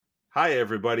Hi,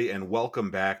 everybody, and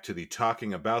welcome back to the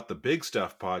Talking About the Big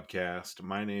Stuff podcast.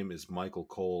 My name is Michael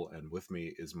Cole, and with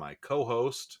me is my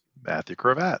co-host, Matthew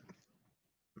Cravat.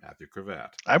 Matthew Cravat.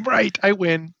 I'm right. I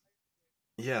win.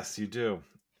 Yes, you do.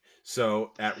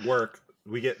 So at work,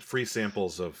 we get free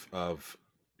samples of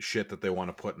shit that they want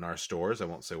to put in our stores. I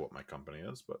won't say what my company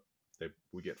is, but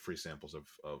we get free samples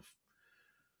of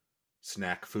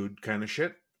snack food kind of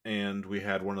shit. And we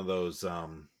had one of those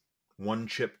one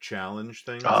chip challenge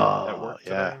things at Oh, work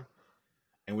yeah. today.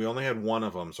 And we only had one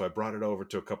of them, so I brought it over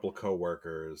to a couple of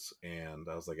coworkers, and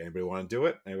I was like, "Anybody want to do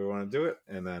it? Anybody want to do it?"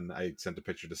 And then I sent a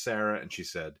picture to Sarah, and she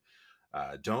said,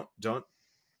 "Don't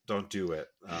do it."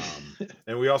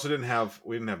 And we also didn't have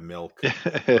milk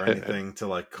or anything to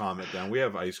like calm it down. We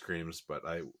have ice creams, but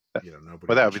nobody.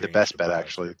 Well, that would be the changed best to bet, buy ice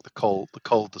actually. cream. The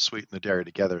cold, the sweet, and the dairy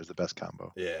together is the best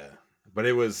combo. Yeah, but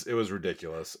it was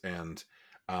ridiculous, and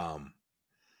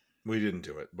we didn't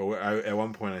do it. But at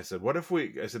one point I said,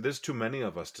 I said, there's too many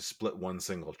of us to split one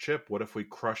single chip. What if we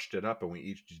crushed it up and we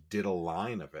each did a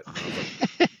line of it? And I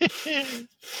was like,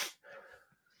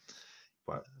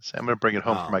 but So I'm going to bring it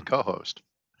home for my co-host.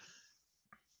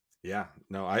 Yeah,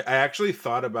 no, I actually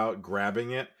thought about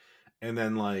grabbing it and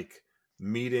then like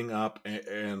meeting up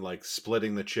and like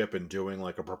splitting the chip and doing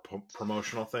like a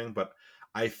promotional thing. But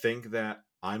I think that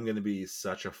I'm going to be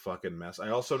such a fucking mess.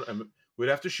 We'd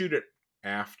have to shoot it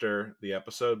after the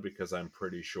episode because I'm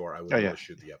pretty sure I would be able to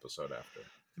shoot the episode after.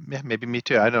 Yeah, maybe me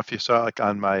too. I don't know if you saw like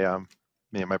on my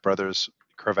me and my brother's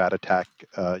Cravat Attack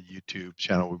YouTube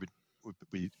channel.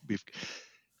 We've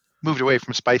moved away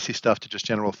from spicy stuff to just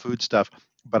general food stuff.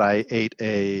 But I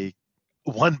ate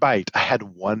one bite. I had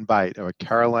one bite of a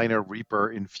Carolina Reaper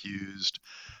infused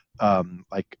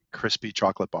like crispy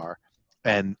chocolate bar,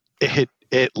 and it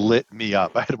lit me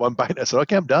up. I had one bite. And I said,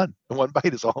 "Okay, I'm done. One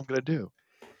bite is all I'm going to do."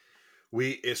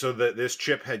 This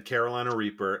chip had Carolina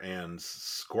Reaper and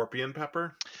scorpion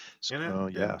pepper in it. Oh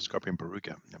yeah, scorpion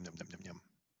baruga. Yum, yum, yum, yum, yum.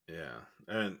 Yeah,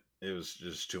 and it was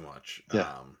just too much.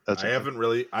 Yeah,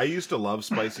 I used to love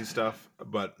spicy stuff,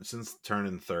 but since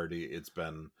turning 30, it's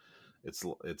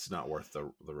not worth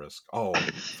the risk. Oh,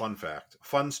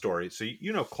 fun story. So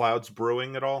Clouds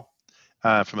Brewing at all?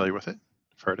 Familiar with it?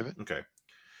 I've heard of it. Okay,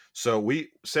 so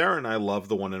Sarah and I love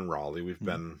the one in Raleigh. We've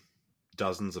been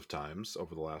dozens of times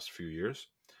over the last few years,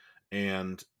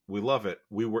 and we love it.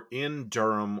 We were in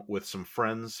Durham with some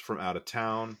friends from out of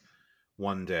town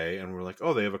one day, and we're like,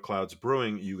 "Oh, they have a Clouds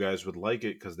Brewing. You guys would like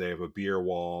it because they have a beer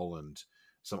wall and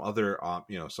some other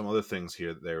things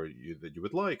here that you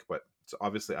would like." But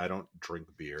obviously, I don't drink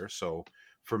beer, so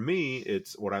for me,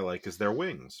 it's what I like is their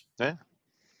wings. Yeah.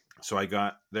 So I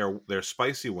got their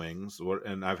spicy wings,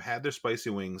 and I've had their spicy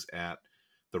wings at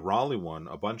the Raleigh one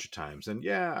a bunch of times, and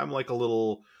yeah, I'm like a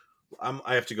little.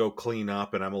 I have to go clean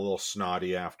up, and I'm a little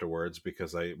snotty afterwards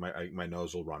because my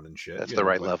nose will run and shit. That's the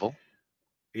right level.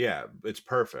 Yeah, it's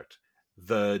perfect.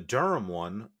 The Durham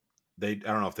one, I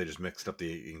don't know if they just mixed up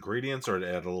the ingredients or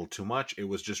added a little too much. It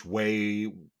was just way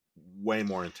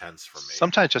more intense for me.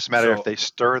 Sometimes it's just a matter if they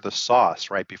stir the sauce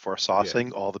right before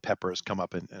saucing, all the peppers come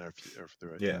up and are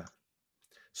through it. Yeah.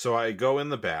 So I go in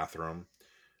the bathroom,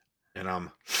 and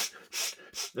I'm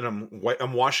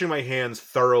washing my hands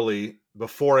thoroughly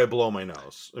before I blow my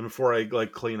nose and before I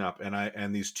like clean up.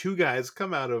 And these two guys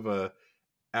come out of a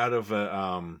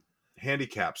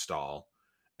handicap stall,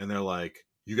 and they're like,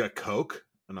 "You got Coke?"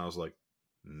 And I was like,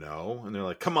 "No." And they're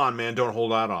like, "Come on, man, don't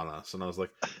hold out on us." And I was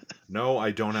like, "No,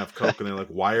 I don't have Coke." And they're like,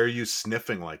 "Why are you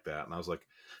sniffing like that?" And I was like,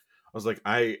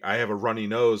 I have a runny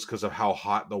nose because of how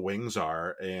hot the wings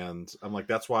are, and I'm like,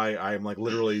 that's why I'm like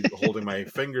literally holding my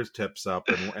fingertips up,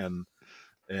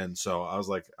 and so I was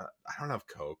like, I don't have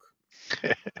Coke.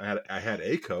 I had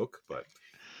a Coke, but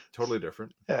totally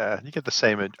different. Yeah, you get the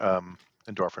same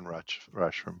endorphin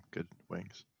rush from good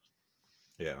wings.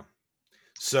 Yeah.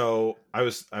 So I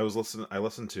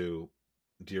listened to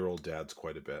Dear Old Dads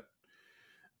quite a bit.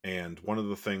 And one of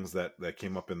the things that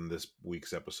came up in this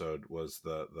week's episode was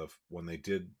when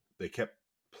they kept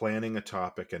planning a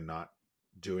topic and not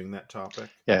doing that topic.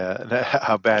 Yeah, and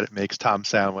how bad it makes Tom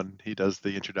sound when he does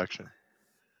the introduction.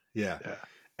 Yeah.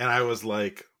 And I was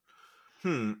like,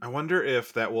 I wonder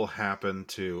if that will happen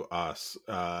to us,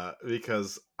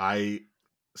 because the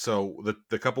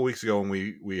couple weeks ago when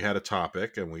we had a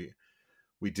topic and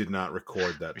we did not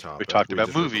record that topic. We talked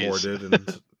about movies.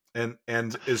 Recorded and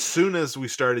as soon as we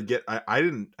started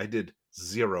I did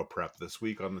zero prep this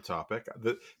week on the topic.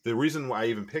 The reason why I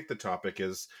even picked the topic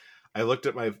is I looked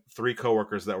at my 3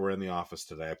 coworkers that were in the office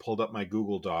today. I pulled up my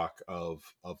Google Doc of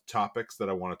topics that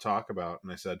I want to talk about,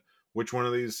 and I said, which one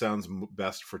of these sounds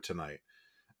best for tonight?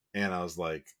 And I was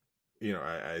like,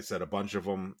 I said a bunch of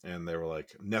them, and they were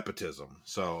like nepotism,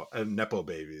 so and nepo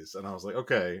babies, and I was like,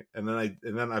 okay. And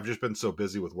then I've just been so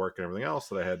busy with work and everything else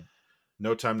that I had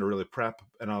no time to really prep,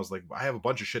 and I was like, I have a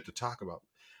bunch of shit to talk about.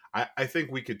 I think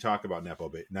we could talk about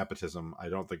nepotism. I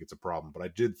don't think it's a problem, but I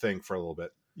did think for a little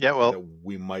bit Yeah, well, that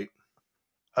we might.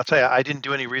 I'll tell you, I didn't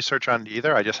do any research on it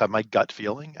either. I just have my gut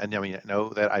feeling. And I mean, I know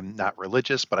that I'm not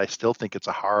religious, but I still think it's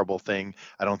a horrible thing.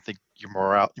 I don't think your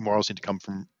morals need to come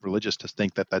from religious to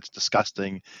think that that's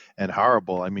disgusting and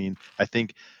horrible. I mean, I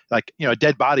think like, a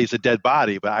dead body is a dead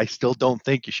body, but I still don't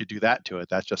think you should do that to it.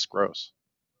 That's just gross.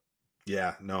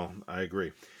 Yeah, no, I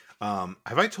agree. Have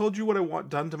I told you what I want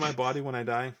done to my body when I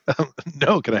die?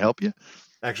 No, can I help you?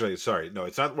 Actually, sorry, no,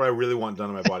 it's not what I really want done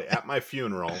to my body. At my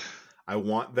funeral, I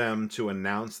want them to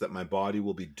announce that my body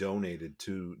will be donated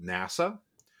to NASA,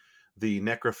 the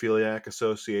Necrophiliac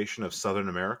Association of Southern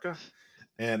America.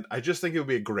 And I just think it would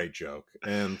be a great joke.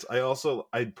 And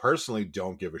I personally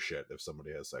don't give a shit if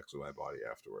somebody has sex with my body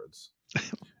afterwards.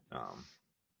 Um,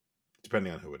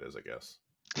 Depending on who it is, I guess.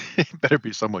 It better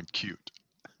be someone cute.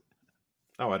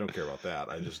 Oh, I don't care about that.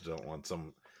 I just don't want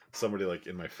somebody like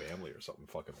in my family or something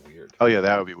fucking weird. Oh yeah,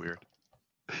 that would be weird.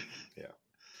 Yeah.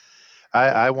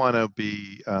 I want to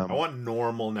be. I want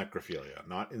normal necrophilia,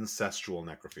 not incestual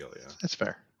necrophilia. That's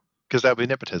fair, because that would be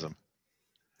nepotism.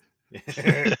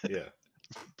 Yeah.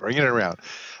 Bringing it around.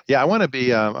 Yeah, I want to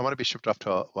be. I want to be shipped off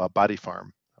to a body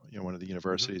farm. One of the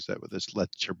universities that just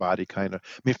lets your body kind of.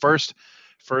 I mean, first,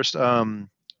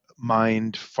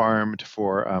 mind farmed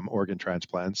for organ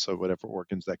transplants. So whatever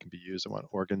organs that can be used, I want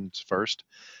organs first.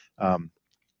 Um,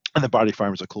 and the body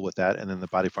farms are cool with that. And then the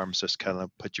body farms just kind of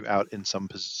put you out in some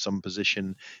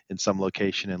position in some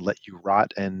location and let you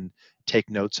rot and take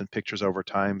notes and pictures over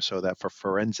time, so that for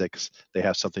forensics they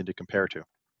have something to compare to.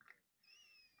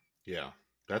 Yeah.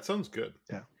 That sounds good.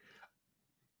 Yeah.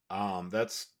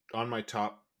 That's on my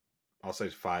top, I'll say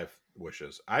 5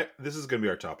 wishes. This is going to be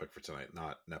our topic for tonight,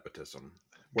 not nepotism.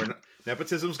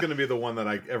 Nepotism is going to be the one that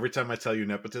every time I tell you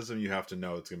nepotism, you have to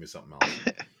know it's going to be something else.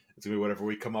 It's going to be whatever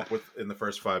we come up with in the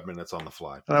first 5 minutes on the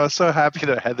fly. And I was so happy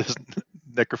that I had this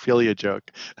necrophilia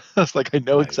joke. I was like, I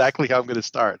know Nice. exactly how I'm going to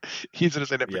start. He's going to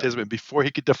say nepotism, and before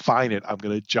he could define it, I'm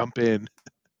going to jump in.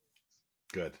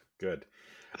 Good.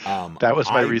 That was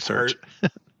my research.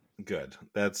 Good.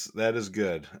 That is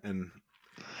good. And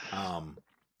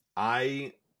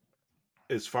I,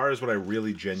 as far as what I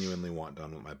really genuinely want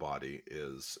done with my body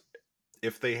is,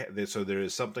 if so there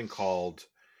is something called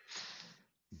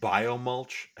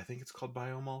biomulch. I think it's called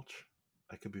biomulch.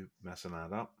 I could be messing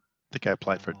that up. I think I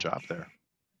applied for a job there.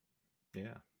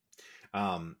 Yeah.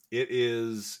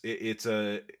 It's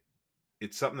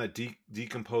something that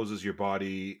decomposes your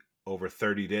body over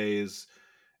 30 days.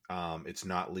 It's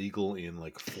not legal in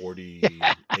like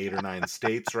 48 or 9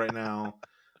 states right now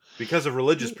because of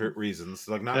religious reasons,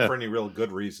 like not for any real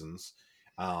good reasons.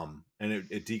 And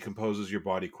it decomposes your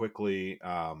body quickly.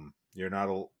 You're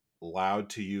not allowed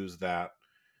to use that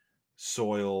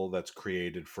soil that's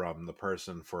created from the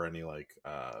person for any like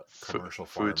commercial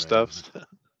food farming. stuff.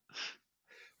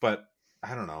 But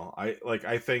I don't know.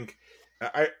 I think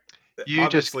I You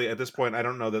obviously at this point I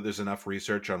don't know that there's enough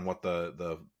research on what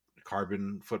the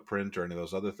carbon footprint or any of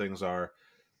those other things are.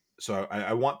 So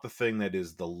I want the thing that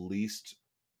is the least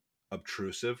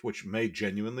obtrusive, which may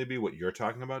genuinely be what you're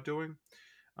talking about doing.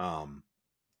 And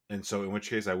so in which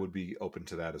case I would be open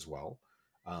to that as well.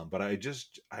 But I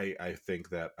think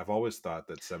that I've always thought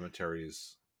that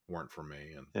cemeteries weren't for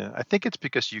me. And yeah, I think it's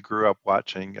because you grew up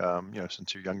watching,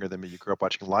 since you're younger than me, you grew up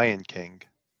watching Lion King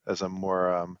as a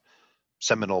more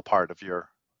seminal part of your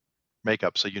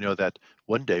makeup. So you know that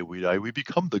one day we die, we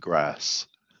become the grass.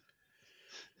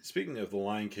 Speaking of the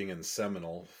Lion King and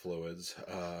seminal fluids,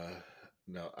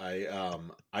 no,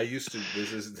 I used to.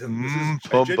 This is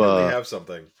I genuinely have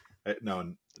something.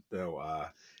 No.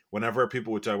 Whenever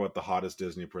people would talk about the hottest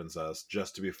Disney princess,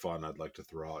 just to be fun, I'd like to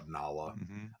throw out Nala,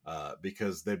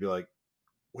 because they'd be like,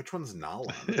 "Which one's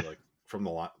Nala?" And they'd be like, from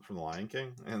the Lion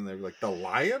King, and they'd be like, "The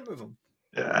lion."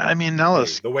 I mean,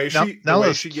 Nala's the way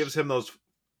she gives him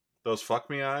those fuck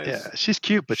me eyes. Yeah, she's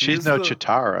cute, but she's no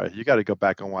Chitara. You got to go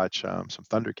back and watch some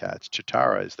Thundercats.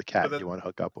 Chitara is the cat you want to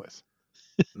hook up with.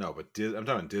 No, but I'm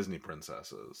talking Disney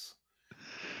princesses.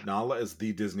 Nala is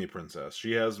the Disney princess.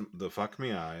 She has the fuck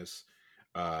me eyes,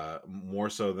 more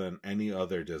so than any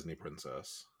other Disney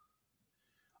princess.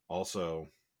 Also,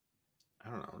 I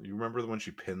don't know. You remember when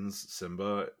she pins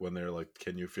Simba when they're like,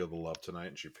 "Can you feel the love tonight?"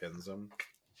 and she pins him.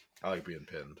 I like being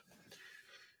pinned.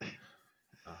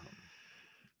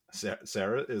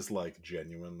 Sarah is like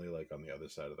genuinely like on the other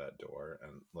side of that door,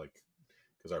 and like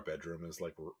because our bedroom is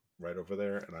like right over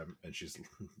there, and she's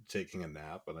taking a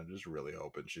nap, and I'm just really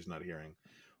hoping she's not hearing.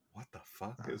 What the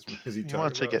fuck is he He talking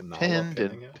wants to about? get Nala pinned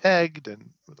pinning and it? pegged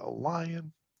and with a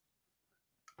lion.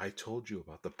 I told you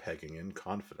about the pegging in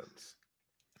confidence.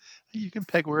 You can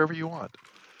peg wherever you want.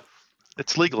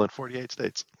 It's legal in 48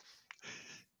 states.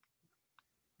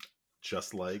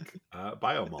 Just like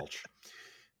biomulch.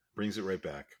 Brings it right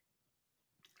back.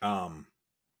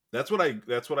 That's what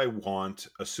I want,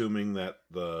 assuming that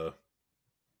the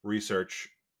research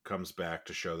comes back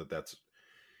to show that that's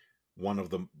one of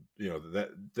the,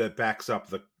 that backs up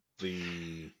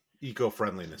the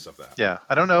eco-friendliness of that. Yeah,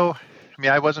 I don't know. I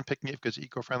mean, I wasn't picking it because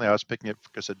eco-friendly. I was picking it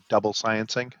because of double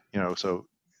sciencing. So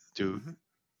do Mm-hmm.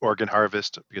 organ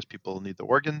harvest because people need the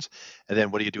organs, and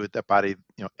then what do you do with that body?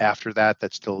 After that,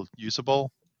 that's still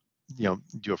usable.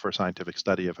 Do it for a scientific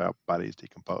study of how bodies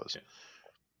decompose.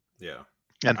 Yeah.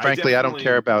 And I frankly, I don't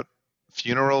care definitely, about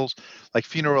funerals, like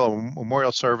funeral or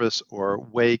memorial service or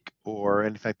wake or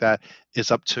anything like that is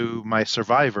up to my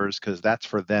survivors because that's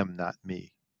for them, not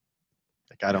me.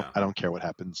 Like yeah. I don't care what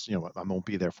happens. I won't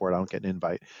be there for it. I don't get an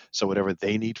invite. So whatever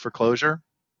they need for closure,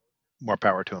 more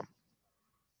power to them.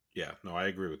 Yeah, no, I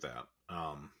agree with that.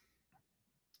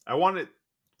 I want it.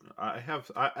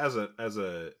 As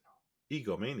a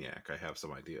egomaniac, I have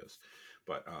some ideas,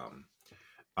 but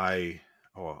I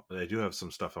I do have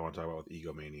some stuff I want to talk about with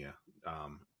egomania.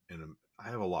 And I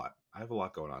have a lot. I have a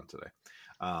lot going on today.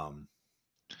 Um,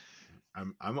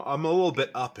 I'm a little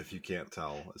bit up, if you can't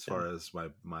tell, as far as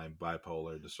my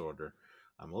bipolar disorder.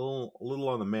 I'm a little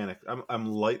on the manic. I'm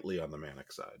lightly on the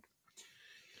manic side.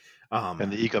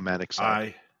 And the egomanic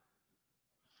side. I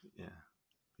yeah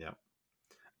yeah.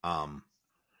 Um,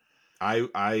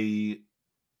 I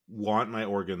want my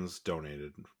organs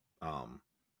donated,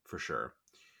 for sure.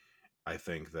 I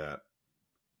think that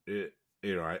it,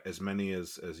 as many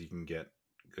as you can get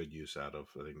good use out of,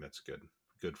 I think that's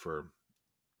good for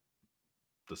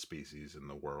the species in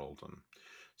the world, and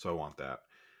so I want that.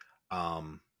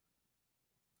 Um,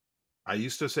 I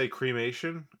used to say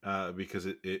cremation, because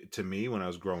it to me, when I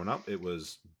was growing up, it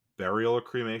was burial or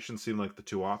cremation seemed like the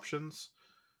two options.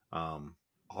 Um,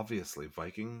 Obviously,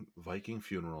 Viking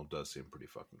funeral does seem pretty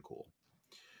fucking cool,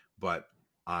 but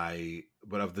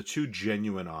but of the two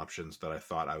genuine options that I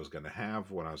thought I was going to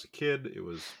have when I was a kid, it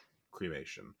was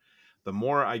cremation. The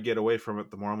more I get away from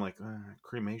it, the more I'm like,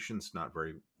 cremation's not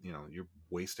very, you're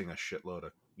wasting a shitload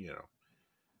of,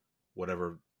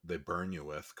 whatever they burn you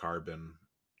with, carbon.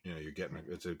 You're getting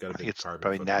it's got a I think big it's carbon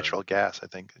probably footprint. natural gas. I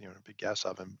think a big gas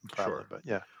oven probably, Sure. but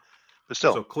yeah, but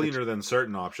So still, cleaner than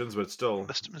certain options, but still,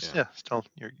 yeah. yeah, still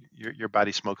your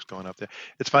body smoke's going up there.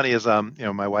 It's funny as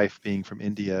my wife being from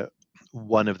India,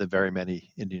 one of the very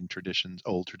many Indian traditions,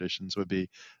 old traditions, would be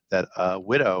that a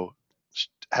widow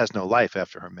has no life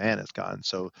after her man is gone,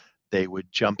 so they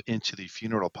would jump into the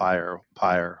funeral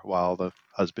pyre while the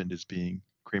husband is being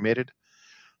cremated.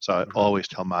 So I Mhm. always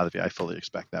tell Madhavi I fully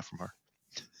expect that from her.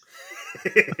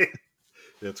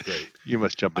 That's great. You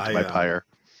must jump into I my pyre.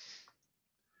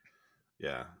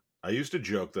 Yeah, I used to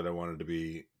joke that I wanted to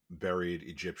be buried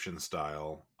Egyptian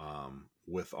style,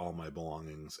 with all my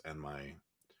belongings and my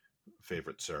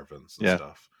favorite servants and Yeah,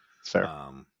 stuff. it's fair.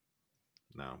 Um,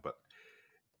 no, but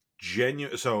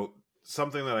genuine. So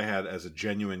something that I had as a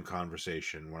genuine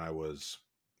conversation when I was,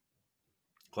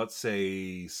 let's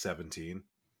say, 17,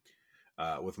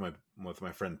 with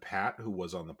my friend Pat, who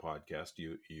was on the podcast.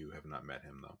 You have not met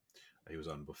him though. He was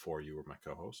on before you were my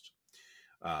co-host.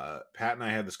 Pat and I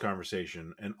had this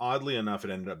conversation, and oddly enough, it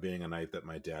ended up being a night that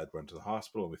my dad went to the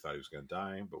hospital, and we thought he was going to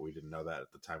die, but we didn't know that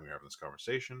at the time we were having this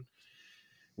conversation.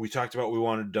 We talked about what we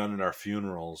wanted done at our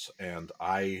funerals, and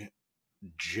I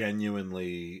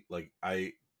genuinely, like,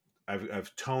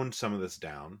 I've toned some of this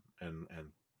down, and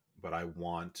but I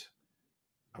want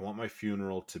my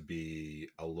funeral to be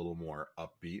a little more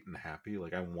upbeat and happy.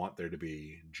 Like, I want there to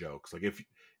be jokes. Like, if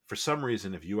for some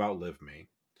reason, if you outlive me,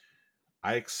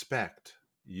 I expect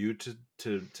you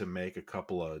to make a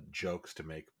couple of jokes to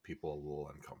make people a little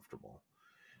uncomfortable.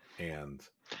 And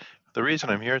The reason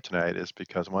I'm here tonight is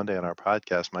because one day on our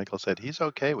podcast, Michael said he's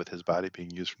okay with his body being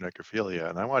used for necrophilia,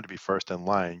 and I wanted to be first in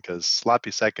line because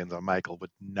sloppy seconds on Michael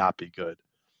would not be good.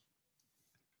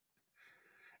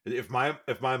 if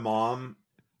my mom,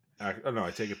 oh no,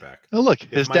 I take it back. Oh, look,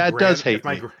 If his my dad does grand, if hate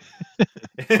my, me.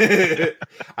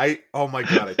 oh my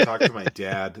god, I talked to my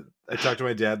dad. I talked to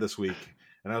my dad this week,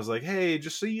 and I was like, hey,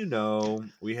 just so you know,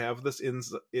 we have this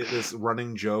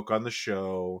running joke on the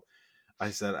show. I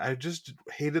said, I just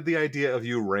hated the idea of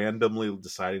you randomly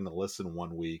deciding to listen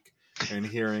one week and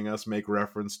hearing us make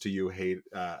reference to you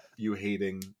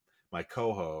hating my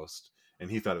co-host, and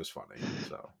he thought it was funny.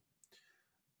 So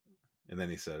And then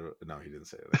he said, no, he didn't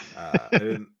say anything. I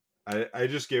didn't. I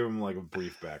just gave him like a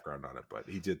brief background on it, but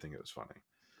he did think it was funny.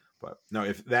 But no,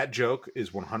 if that joke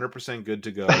is 100% good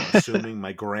to go, assuming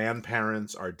my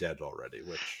grandparents are dead already,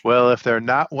 which Well, if they're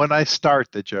not when I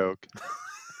start the joke.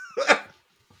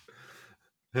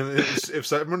 if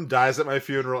someone dies at my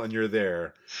funeral and you're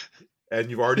there and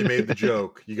you've already made the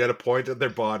joke, you got to point at their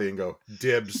body and go,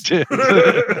 dibs.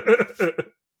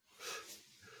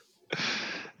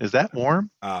 Is that warm?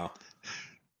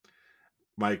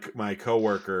 My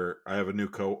coworker, I have a new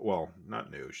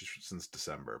not new, she's since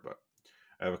December, but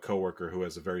I have a coworker who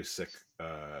has a very sick,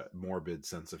 morbid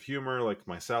sense of humor, like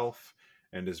myself,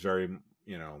 and is very,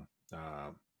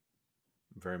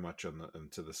 very much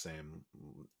into the same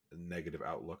negative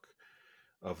outlook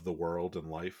of the world and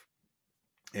life.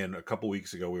 And a couple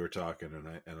weeks ago, we were talking,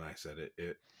 and I said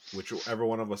it whichever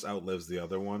one of us outlives the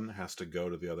other one has to go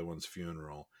to the other one's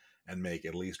funeral and make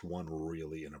at least one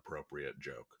really inappropriate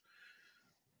joke.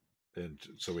 And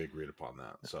so we agreed upon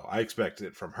that. So I expect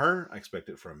it from her. I expect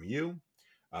it from you.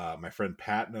 My friend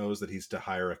Pat knows that he's to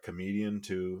hire a comedian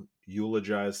to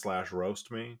eulogize /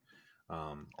 roast me.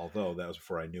 Although that was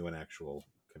before I knew an actual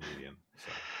comedian.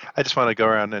 So. I just want to go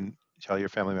around and tell your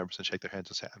family members and shake their hands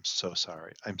and say, I'm so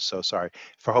sorry. I'm so sorry,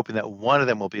 for hoping that one of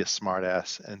them will be a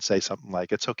smartass and say something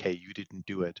like, it's okay, you didn't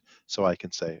do it. So I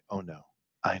can say, oh no,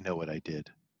 I know what I did.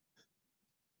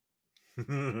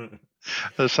 I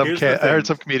heard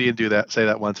some comedian say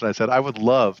that once, and I said, I would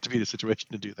love to be in a situation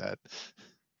to do that.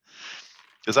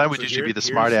 Because I would usually be the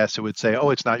smartass who would say,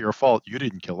 oh, it's not your fault. You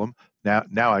didn't kill him.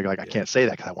 Now I can't say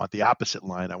that because I want the opposite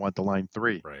line. I want the line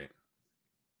 3. Right.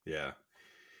 Yeah.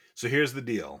 So here's the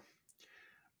deal.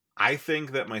 I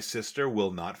think that my sister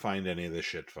will not find any of this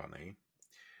shit funny.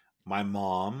 My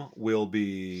mom will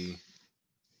be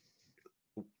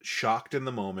shocked in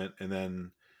the moment, and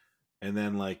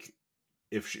then like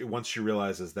once she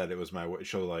realizes that it was my way,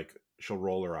 she'll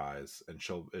roll her eyes and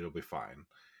it'll be fine.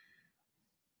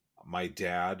 My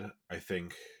dad, I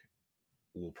think,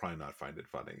 will probably not find it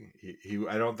funny.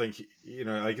 I don't think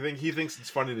I think he thinks it's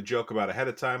funny to joke about ahead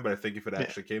of time, but I think if it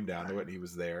actually came down to it and he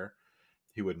was there,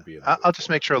 he wouldn't be in the I'll just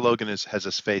make sure Logan has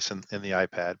his face in the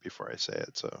iPad before I say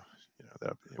it. So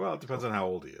well, it depends on how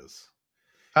old he is.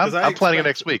 I'm planning it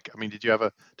next week. I mean, did you have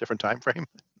a different time frame?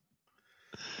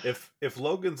 If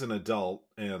Logan's an adult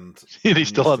and he's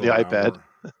still on the iPad,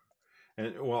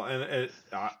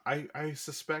 I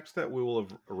suspect that we will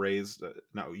have raised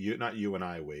not you and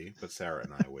I, but Sarah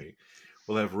and I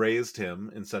will have raised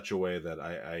him in such a way that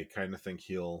I kind of think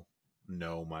he'll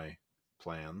know my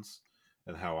plans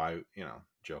and how I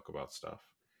joke about stuff.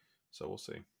 So we'll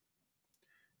see.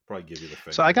 Probably give you the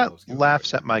finger. So I got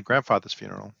laughs at my grandfather's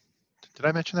funeral. Did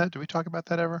I mention that? Did we talk about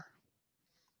that ever?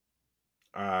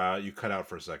 You cut out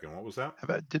for a second. What was that?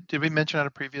 Did we mention on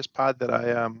a previous pod that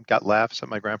I got laughs at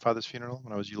my grandfather's funeral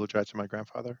when I was eulogizing my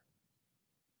grandfather?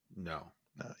 No.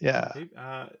 Yeah.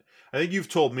 I think you've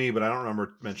told me, but I don't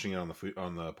remember mentioning it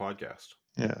on the podcast.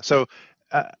 Yeah. So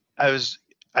I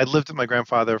lived with my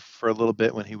grandfather for a little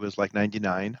bit when he was like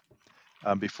 99,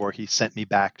 before he sent me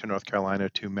back to North Carolina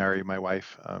to marry my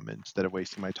wife, instead of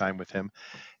wasting my time with him.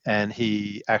 And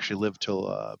he actually lived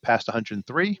till past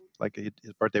 103. Like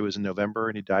his birthday was in November,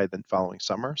 and he died the following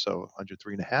summer, so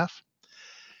 103 and a half.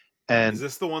 And is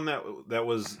this the one that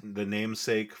was the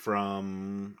namesake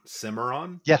from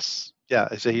Cimarron? Yes. Yeah.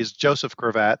 So he's Joseph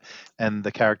Cravat, and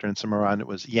the character in Cimarron, it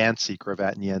was Yancey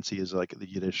Cravat, and Yancey is like the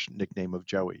Yiddish nickname of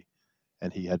Joey.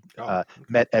 And he had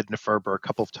met Edna Ferber a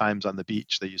couple of times on the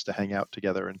beach. They used to hang out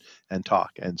together and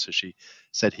talk. And so she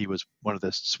said he was one of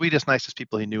the sweetest, nicest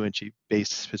people he knew, and she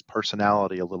based his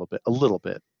personality a little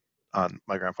bit on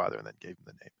my grandfather, and then gave him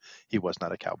the name. He was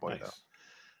not a cowboy,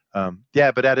 though.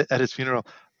 But at his funeral,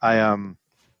 I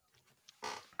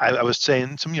was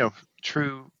saying some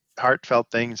true heartfelt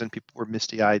things, and people were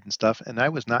misty-eyed and stuff, and I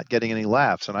was not getting any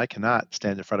laughs, and I cannot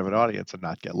stand in front of an audience and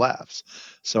not get laughs.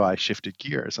 So I shifted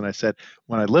gears, and I said,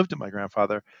 when I lived with my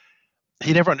grandfather,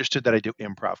 he never understood that I do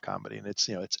improv comedy, and it's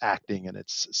it's acting, and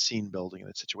it's scene building, and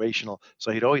it's situational.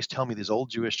 So he'd always tell me these old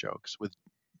Jewish jokes with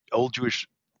old Jewish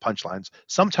punchlines,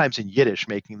 sometimes in Yiddish,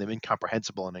 making them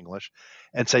incomprehensible in English,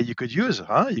 and say, you could use it,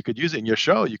 huh? You could use it in your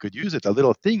show. You could use it. It's a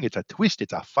little thing. It's a twist.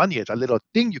 It's a funny. It's a little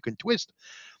thing you can twist.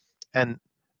 And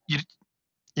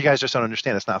you guys just don't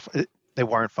understand. They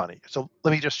weren't funny. So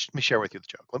let me share with you the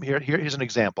joke. Here's an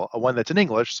example, one that's in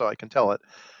English, so I can tell it.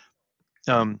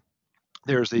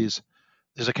 There's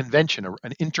a convention,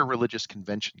 an interreligious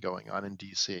convention going on in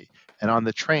D.C. And on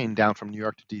the train down from New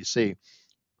York to D.C.,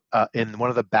 in one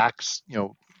of the backs,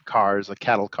 cars, like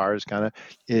cattle cars, kind of,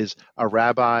 is a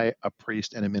rabbi, a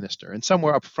priest, and a minister. And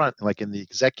somewhere up front, like in the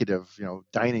executive,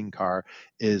 dining car,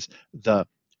 is the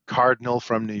cardinal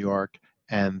from New York,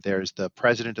 and there's the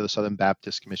president of the Southern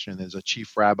Baptist Commission, and there's a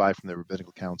chief rabbi from the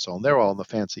Rabbinical Council, and they're all in the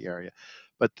fancy area.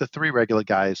 But the three regular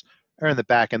guys are in the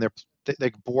back, and they're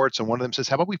bored. So one of them says,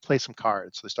 "How about we play some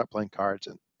cards?" So they start playing cards,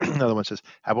 and another one says,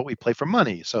 "How about we play for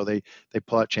money?" So they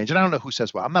pull out change, and I don't know who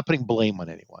says what. I'm not putting blame on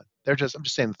anyone. I'm just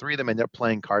saying the three of them end up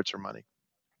playing cards for money.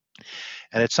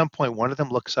 And at some point, one of them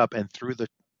looks up, and through the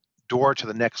door to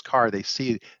the next car, they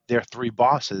see their three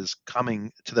bosses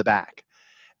coming to the back,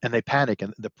 and they panic.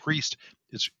 And the priest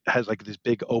has like these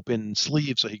big open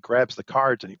sleeves, so he grabs the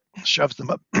cards and he shoves them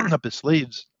up up his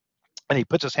sleeves, and he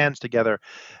puts his hands together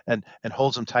and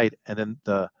holds them tight. And then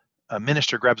the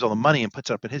minister grabs all the money and puts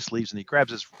it up in his sleeves, and he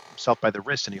grabs himself by the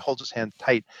wrist and he holds his hand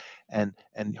tight and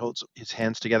he holds his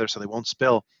hands together so they won't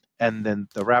spill. And then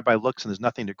the rabbi looks and there's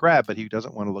nothing to grab, but he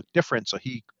doesn't want to look different, so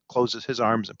he closes his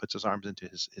arms and puts his arms into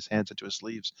his hands into his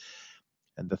sleeves.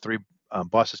 And the three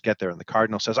bosses get there, and the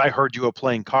cardinal says, "I heard you were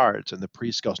playing cards." And the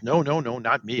priest goes, "No, no, no,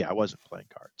 not me. I wasn't playing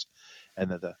cards." And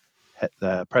then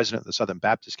the president of the Southern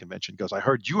Baptist Convention goes, "I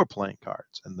heard you were playing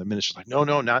cards." And the minister's like, "No,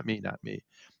 no, not me, not me."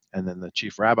 And then the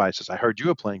chief rabbi says, "I heard you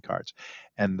were playing cards."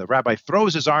 And the rabbi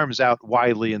throws his arms out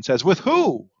widely and says, "With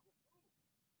who?"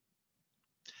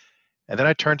 And then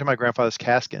I turned to my grandfather's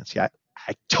casket and said,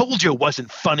 I told you it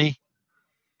wasn't funny.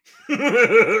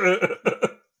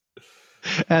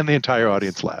 And the entire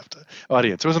audience laughed.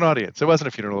 It was an audience. It wasn't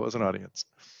a funeral. It was an audience.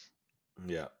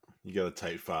 Yeah. You got a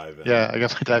tight five. Yeah, I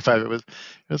got my tight five. It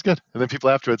was good. And then people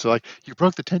afterwards are like, "You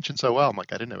broke the tension so well." I'm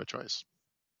like, I didn't have a choice.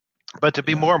 But to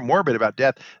be more morbid about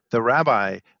death, the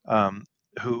rabbi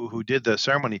who did the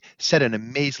ceremony said an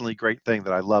amazingly great thing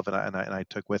that I love, and I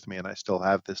took with me, and I still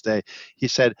have this day. He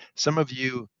said, "Some of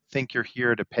you think you're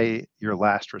here to pay your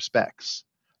last respects,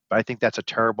 but I think that's a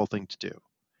terrible thing to do.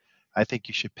 I think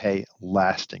you should pay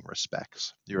lasting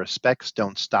respects. Your respects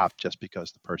don't stop just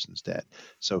because the person's dead.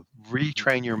 So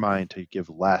retrain your mind to give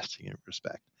lasting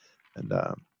respect." And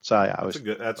so I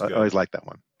always liked that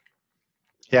one.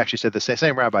 He actually said the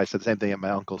same rabbi said the same thing at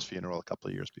my uncle's funeral a couple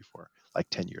of years before, like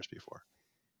 10 years before.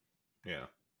 Yeah,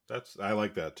 I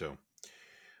like that too.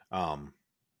 I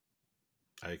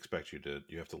expect you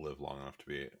have to live long enough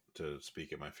to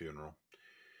speak at my funeral.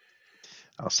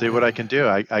 I'll see what I can do.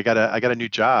 I got a new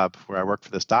job where I work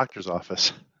for this doctor's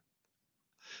office.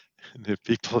 And if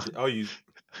people,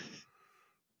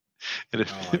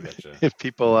 if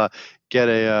people get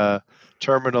a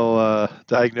terminal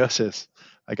diagnosis,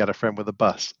 I got a friend with a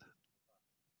bus.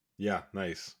 Yeah,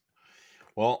 nice.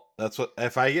 Well, that's what.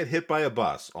 If I get hit by a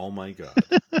bus, oh my god!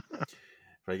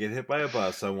 If I get hit by a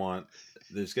bus,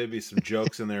 there's going to be some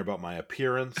jokes in there about my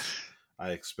appearance.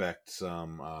 I expect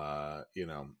some, I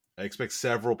expect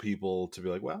several people to be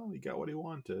like, "Well, he got what he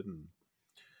wanted,"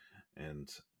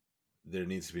 and there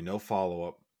needs to be no follow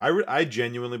up. I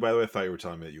genuinely, by the way, thought you were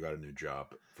telling me that you got a new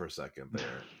job for a second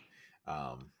there.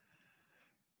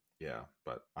 Yeah,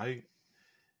 but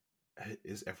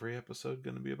is every episode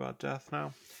going to be about death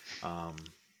now?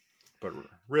 But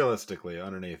realistically,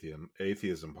 on an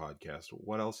atheism podcast,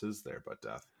 what else is there but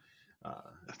death?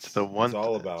 It's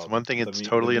all about one thing. It's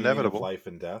totally inevitable. Life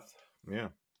and death. Yeah.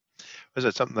 Was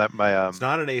it something that my? It's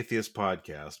not an atheist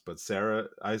podcast, but Sarah.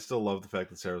 I still love the fact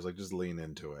that Sarah's like, just lean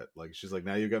into it. Like she's like,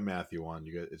 now you got Matthew on.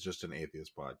 It's just an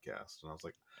atheist podcast, and I was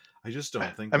like, I just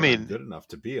don't think I'm good enough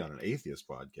to be on an atheist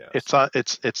podcast.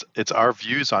 It's our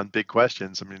views on big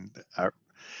questions. I mean,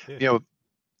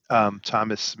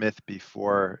 Thomas Smith,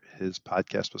 before his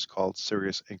podcast was called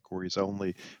Serious Inquiries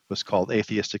Only, was called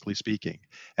Atheistically Speaking.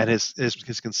 And his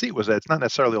conceit was that it's not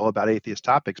necessarily all about atheist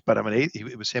topics, but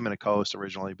it was him and a co-host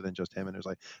originally, but then just him. And it was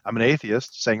like, I'm an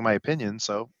atheist saying my opinion,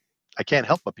 so I can't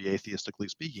help but be atheistically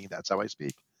speaking. That's how I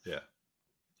speak. Yeah.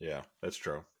 Yeah, that's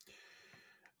true.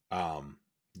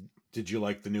 Did you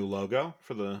like the new logo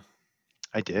for the...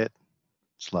 I did.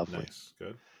 It's lovely. Nice.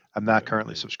 Good. I'm not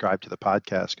currently subscribed to the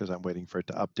podcast because I'm waiting for it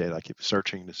to update. I keep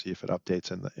searching to see if it updates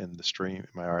in the stream, in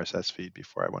my RSS feed,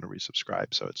 before I want to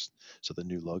resubscribe. So the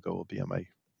new logo will be on my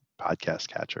podcast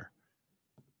catcher.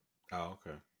 Oh,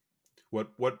 okay.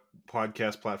 What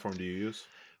podcast platform do you use?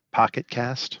 Pocket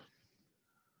Cast.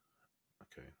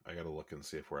 Okay, I got to look and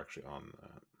see if we're actually on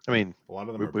that. I mean, a lot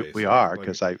of them we are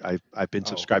because I've been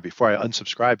subscribed before. I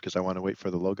unsubscribed because I want to wait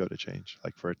for the logo to change,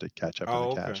 like for it to catch up in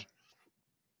the cache.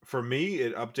 For me,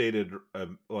 it updated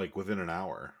like within an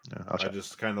hour. Yeah, I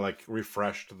just kind of like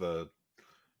refreshed the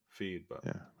feed, but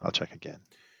yeah, I'll check again.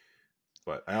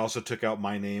 But I also took out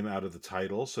my name out of the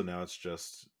title, so now it's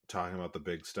just talking about the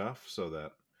big stuff, so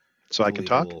I can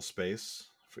talk. A little space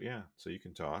yeah, so you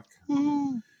can talk.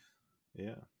 Woo.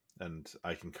 Yeah, and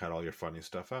I can cut all your funny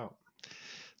stuff out.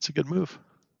 It's a good move.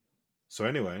 So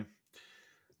anyway,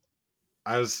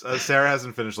 as Sarah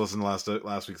hasn't finished listening to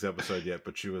last week's episode yet,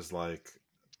 but she was like,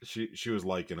 she was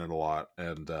liking it a lot,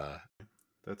 and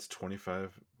that's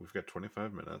 25. We've got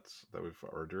 25 minutes that we've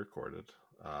already recorded.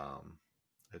 I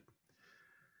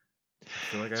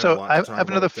feel like I have a So lot to I talk have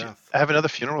about with death. I have another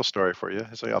funeral story for you.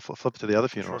 So I'll flip to the other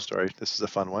funeral Sure. story. This is a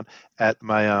fun one. At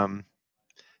my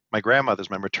grandmother's,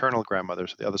 my maternal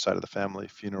grandmother's, the other side of the family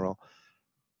funeral,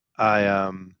 I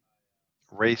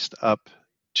raced up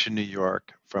to New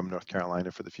York from North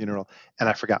Carolina for the funeral, and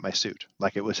I forgot my suit.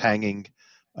 Like it was hanging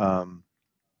um,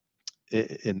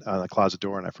 in on a closet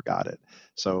door, and I forgot it.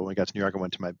 So when we got to New York, I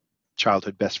went to my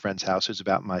childhood best friend's house, who's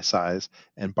about my size,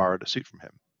 and borrowed a suit from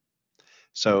him.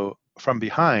 So from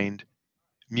behind,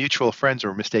 mutual friends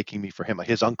were mistaking me for him. Like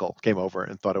his uncle came over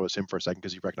and thought it was him for a second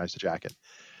because he recognized the jacket.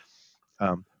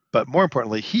 But more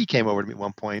importantly, he came over to me at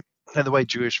one point. And the way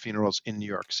Jewish funerals in New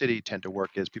York City tend to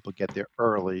work is people get there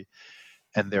early,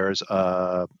 and there's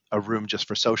a room just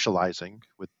for socializing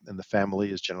with, and the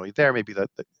family is generally there. Maybe the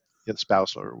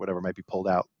spouse or whatever might be pulled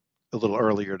out a little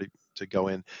earlier to go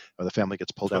in, or the family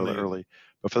gets pulled That's out when a little they early.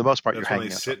 But for the most part, you're that's when they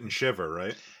hanging out sit and talking shiver,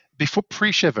 right? before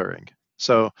pre-shivering.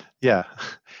 So yeah,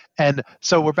 and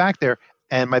so we're back there,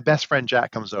 and my best friend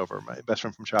Jack comes over, my best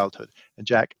friend from childhood, and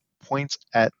Jack points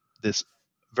at this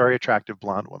very attractive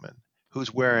blonde woman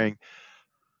who's wearing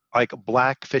like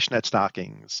black fishnet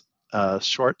stockings, a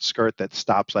short skirt that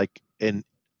stops like an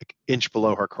inch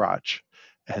below her crotch,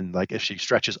 and like if she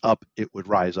stretches up, it would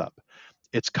rise up.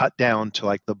 It's cut down to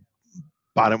like the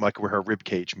bottom, like where her rib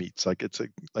cage meets. Like it's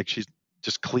like she's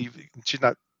just cleaving. She's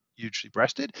not hugely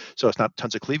breasted, so it's not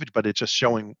tons of cleavage, but it's just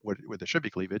showing where there should be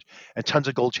cleavage, and tons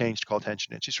of gold chains to call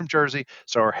attention. And she's from Jersey,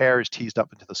 so her hair is teased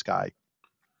up into the sky.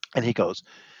 And he calls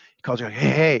her, hey,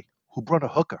 hey, who brought a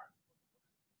hooker?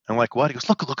 I'm like, what? He goes,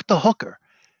 look at the hooker.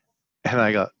 And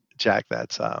I go, Jack,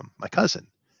 that's my cousin,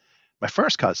 my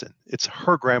first cousin. It's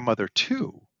her grandmother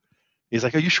too. He's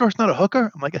like, are you sure it's not a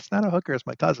hooker? I'm like, it's not a hooker, it's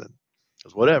my cousin. He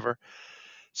goes, whatever.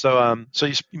 So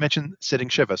you mentioned sitting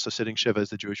shiva. So sitting shiva is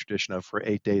the Jewish tradition of for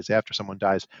 8 days after someone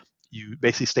dies, you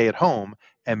basically stay at home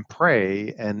and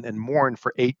pray and mourn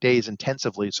for 8 days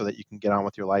intensively so that you can get on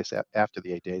with your life after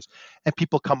the 8 days. And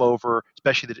people come over,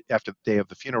 especially after the day of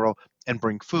the funeral, and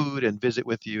bring food and visit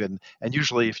with you. And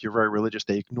usually, if you're very religious,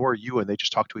 they ignore you and they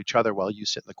just talk to each other while you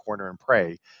sit in the corner and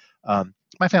pray.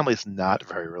 My family is not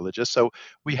very religious, so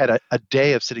we had a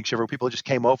day of sitting shiva where people just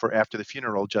came over after the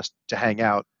funeral just to hang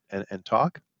out and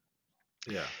talk.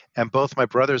 Yeah. And both my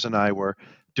brothers and I were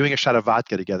doing a shot of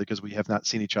vodka together because we have not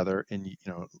seen each other in,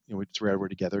 it's rare we're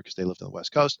together because they lived on the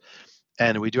West Coast.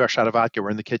 And we do our shot of vodka.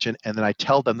 We're in the kitchen. And then I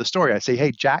tell them the story. I say,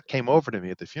 hey, Jack came over to me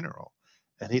at the funeral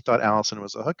and he thought Allison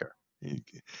was a hooker.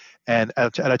 And I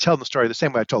tell them the story the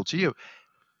same way I told to you.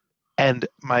 And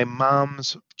my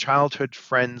mom's childhood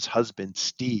friend's husband,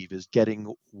 Steve, is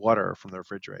getting water from the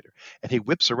refrigerator. And he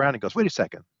whips around and goes, wait a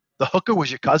second. The hooker was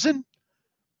your cousin?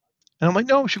 And I'm like,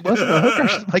 no, she wasn't a hooker.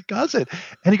 She's my cousin.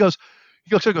 And he goes,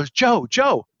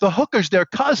 Joe, the hooker's their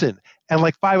cousin. And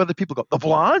like five other people go, the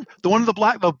blonde, the one in the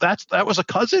black, that was a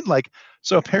cousin. Like,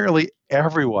 so apparently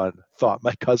everyone thought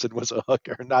my cousin was a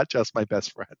hooker, not just my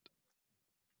best friend.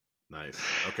 Nice.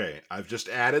 Okay, I've just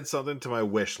added something to my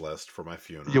wish list for my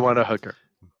funeral. You want a hooker?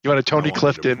 You want a Tony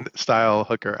Clifton style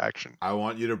hooker action? I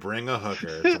want you to bring a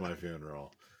hooker to my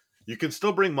funeral. You can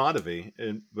still bring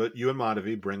Madhavi, but you and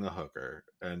Madhavi bring a hooker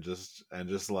and just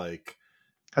like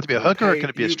have to be a hooker, or can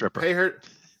it be a stripper? Pay her.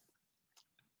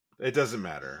 It doesn't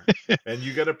matter. And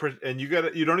you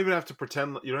don't even have to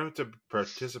pretend. You don't have to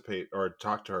participate or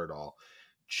talk to her at all.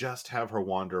 Just have her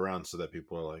wander around so that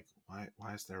people are like,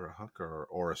 why is there a hooker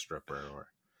or a stripper or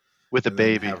with a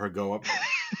baby? Have her go up.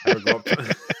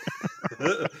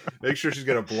 Make sure she's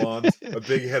got a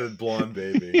big-headed blonde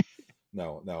baby.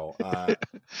 No. I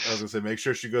was gonna say, make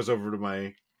sure she goes over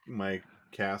to my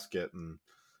casket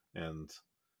and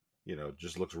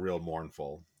just looks real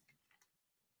mournful.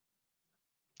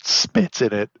 Spits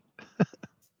in it.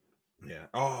 Yeah.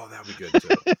 Oh, that would be good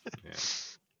too.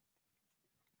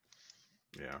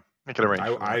 Yeah. Make it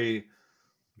arrange.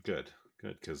 Good,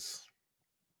 because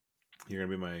you're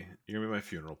gonna be my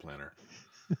funeral planner.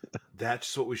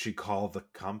 That's what we should call the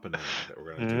company that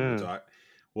we're gonna do.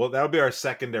 Well, that'll be our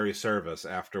secondary service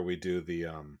after we do the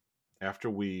after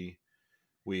we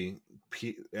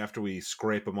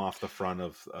scrape them off the front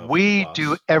of we the bus.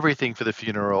 Do everything for the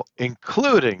funeral,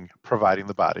 including providing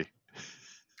the body.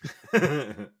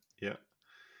 Yeah.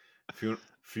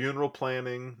 Funeral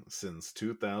planning since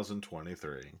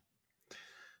 2023.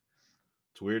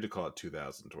 It's It's weird to call it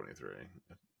 2023.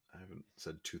 I haven't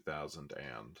said 2000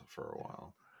 and for a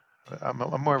while. I'm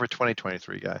more of a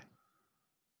 2023 guy.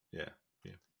 Yeah,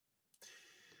 yeah.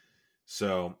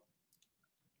 So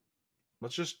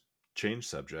let's just change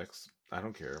subjects. I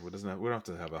don't care. We don't have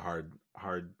to have a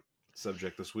hard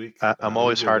subject this week. I'm We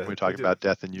always did hard when we that. We talk did. about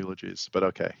death and eulogies, but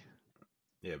okay.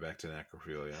 Yeah, back to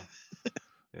necrophilia.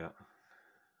 Yeah.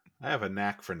 I have a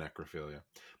knack for necrophilia.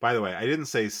 By the way, I didn't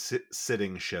say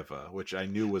sitting Shiva, which I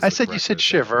knew was I the said you correct way said to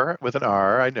say it. shiver with an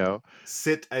R. I know.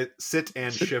 Sit and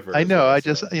shiver I is what know. I I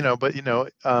just, said. but you're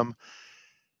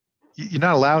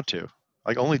not allowed to.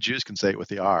 Like only Jews can say it with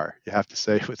the R. You have to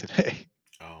say it with an A.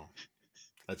 Oh,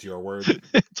 that's your word.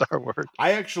 It's our word.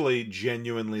 I actually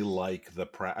genuinely like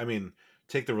I mean,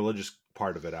 take the religious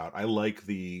part of it out. I like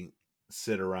the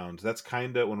sit around. That's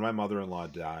kind of when my mother-in-law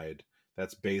died.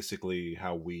 That's basically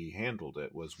how we handled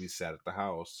it. Was we sat at the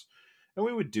house, and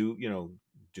we would do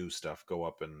stuff, go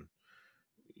up and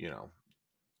you know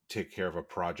take care of a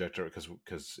project, or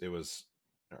because it was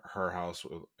her house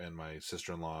and my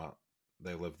sister-in-law,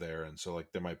 they live there, and so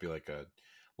like there might be like a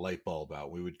light bulb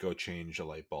out. We would go change a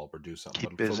light bulb or do something, Keep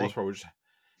but for the most busy. part we're just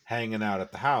hanging out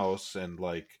at the house, and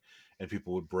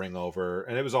people would bring over,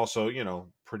 and it was also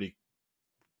pretty.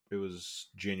 It was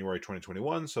January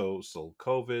 2021, so still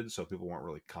COVID, so people weren't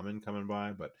really coming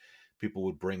by, but people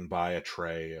would bring by a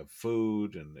tray of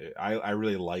food, and I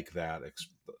really like that. It's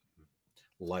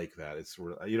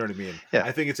you know what I mean. Yeah.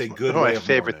 I think it's a One good of my way of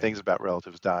favorite mourning. things about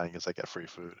relatives dying is I get free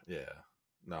food. Yeah,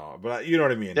 no, but you know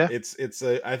what I mean. Yeah. It's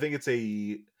a. I think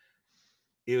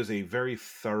it was a very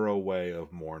thorough way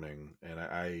of mourning, and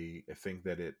I think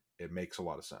that it makes a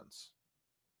lot of sense.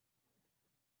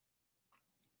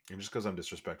 And just because I'm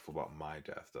disrespectful about my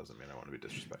death doesn't mean I want to be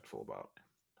disrespectful about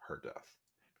her death.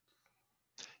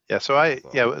 Yeah. That's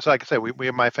all. So like I said,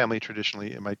 we my family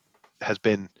traditionally has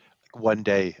been like one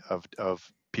day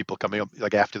of people coming up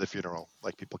like after the funeral,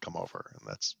 like people come over,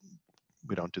 and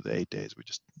we don't do the 8 days. We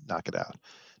just knock it out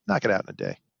in a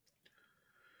day.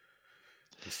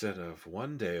 Instead of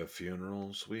one day of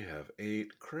funerals, we have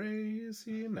 8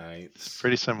 crazy It's nights.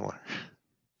 pretty similar.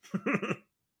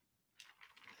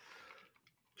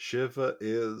 Shiva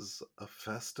is a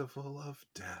festival of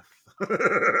death.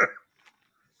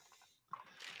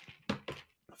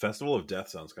 Festival of Death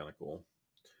sounds kind of cool.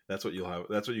 That's what you'll have.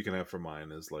 That's what you can have for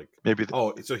mine. Is like, Maybe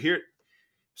oh, so here.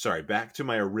 Sorry, back to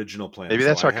my original plan. maybe So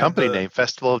that's I our had company name,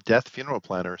 Festival of Death Funeral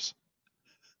Planners.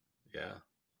 yeah.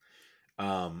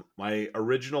 My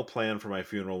original plan for my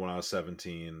funeral when I was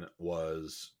 17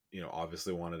 was,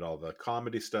 obviously wanted all the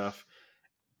comedy stuff,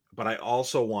 but I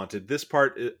also wanted this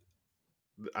part.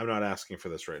 I'm not asking for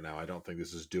this right now. I don't think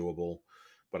this is doable,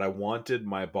 but I wanted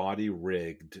my body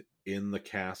rigged in the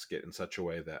casket in such a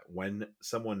way that when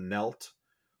someone knelt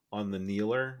on the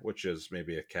kneeler, which is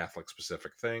maybe a Catholic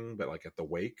specific thing, but like at the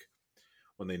wake,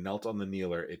 when they knelt on the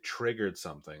kneeler, it triggered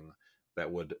something that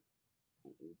would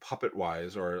puppet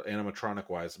wise or animatronic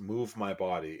wise move my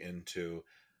body into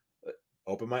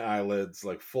open my eyelids,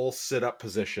 like full sit up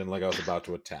position, like I was about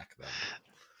to attack them.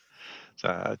 So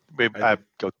I I think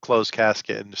go closed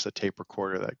casket and just a tape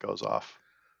recorder that goes off.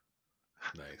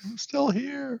 nice. I'm still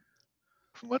here.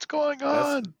 What's going That's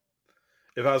on?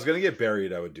 if I was gonna get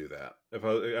buried, I would do that. If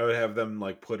I would have them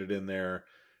like put it in there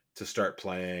to start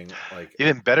playing. Like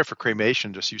Even better for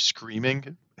cremation, just you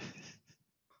screaming.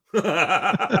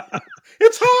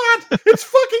 it's hot. It's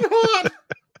fucking hot.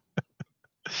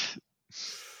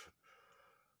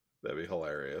 That'd be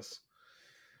hilarious.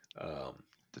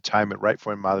 To time it right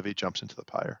before Madhavi jumps into the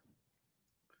pyre.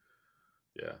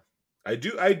 Yeah, I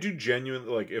do genuinely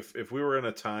like if we were in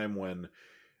a time when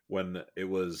it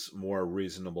was more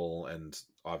reasonable and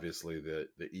obviously the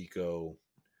eco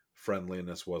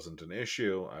friendliness wasn't an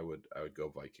issue, I would go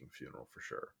Viking funeral for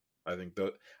sure. I think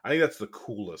that's the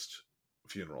coolest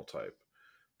funeral type.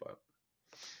 But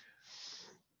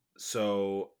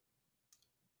so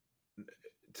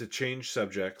to change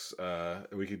subjects,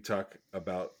 we could talk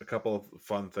about a couple of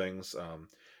fun things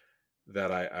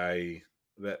that I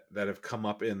that have come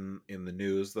up in the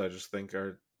news that I just think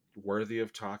are worthy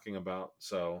of talking about.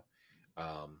 So,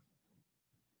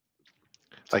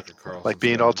 Like Tucker like Carlson's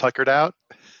being all gone. tuckered out.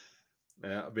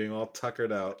 Yeah, being all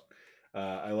tuckered out.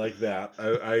 I like that.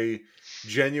 I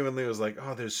genuinely was like,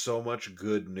 oh, there's so much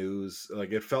good news.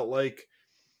 Like it felt like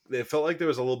there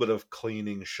was a little bit of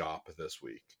cleaning shop this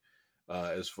week.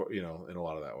 As for in a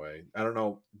lot of that way. I don't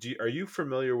know. Are you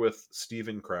familiar with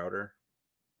Steven Crowder?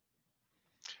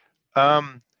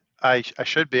 Um, I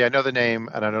should be. I know the name,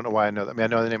 and I don't know why I know that. I mean, I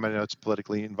know the name. I know it's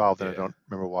politically involved, and I Yeah. don't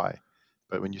remember why.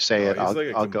 But when you say Oh, it, he's I'll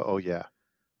like I'll go. Oh yeah.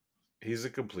 he's a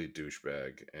complete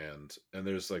douchebag, and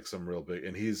there's like some real big,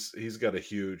 and he's got a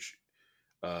huge,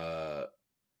 uh,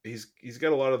 he's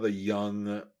got a lot of the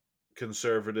young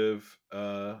conservative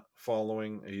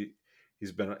following.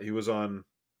 He was on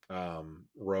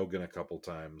Rogan a couple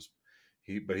times.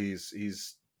 He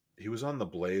was on the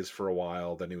Blaze for a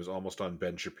while. Then he was almost on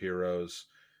Ben Shapiro's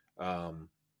um,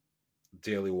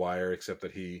 Daily Wire, except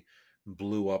that he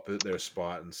blew up at their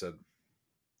spot and said,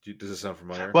 "Does this sound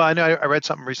familiar?" Well, I know I read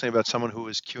something recently about someone who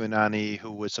was QAnon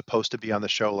who was supposed to be on the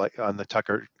show, like on the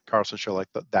Tucker Carlson show, like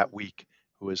that week,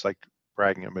 who was like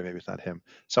bragging, or maybe it's not him.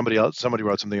 Somebody else, somebody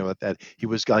wrote something about that. He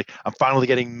was like, "I'm finally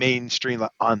getting mainstream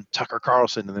on Tucker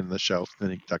Carlson," and then the show,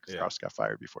 and then Tucker Yeah, Carlson got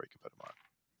fired before he could put him on.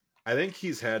 I think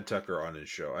he's had Tucker on his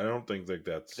show. I don't think like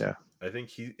that's. Yeah. I think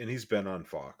he's been on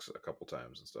Fox a couple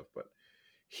times and stuff, but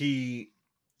he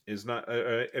is not.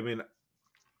 I mean,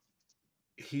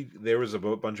 there was a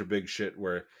bunch of big shit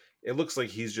where it looks like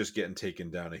he's just getting taken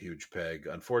down a huge peg.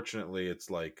 Unfortunately, it's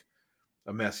like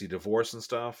a messy divorce and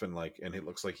stuff, and it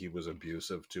looks like he was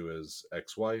abusive to his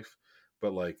ex-wife.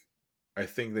 But like, I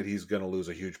think that he's going to lose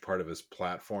a huge part of his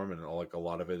platform, and like a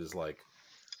lot of it is like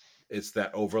it's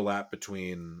that overlap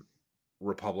between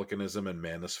republicanism and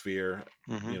manosphere.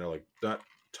 Hmm. Like not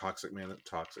toxic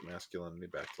masculinity.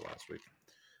 Back to last week.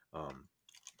 Um,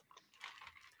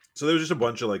 so there was just a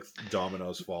bunch of like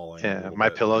dominoes falling a Yeah. little My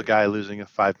bit. Pillow guy losing a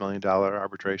 $5 million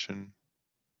arbitration.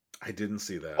 I didn't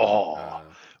see that. Oh,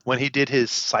 when he did his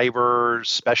cyber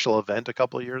special event a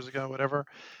couple of years ago, whatever,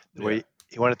 where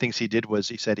Yeah, one of the things he did was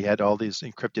he said he had all these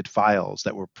encrypted files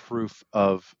that were proof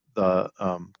of the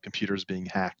computers being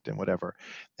hacked and whatever,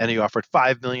 and he offered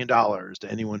 $5 million to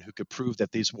anyone who could prove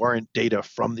that these weren't data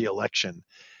from the election.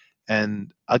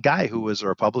 And a guy who was a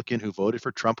Republican who voted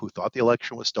for Trump, who thought the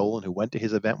election was stolen, who went to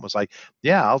his event, was like,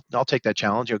 "Yeah, I'll take that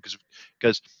challenge,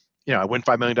 because I win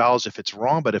 $5 million if it's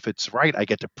wrong, but if it's right, I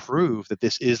get to prove that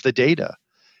this is the data."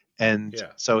 And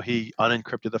yeah, so he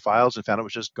unencrypted the files and found it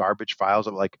was just garbage files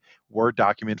of like Word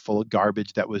document full of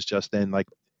garbage that was just then like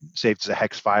saved as a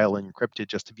hex file and encrypted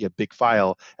just to be a big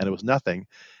file, and it was nothing.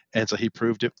 And so he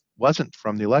proved it wasn't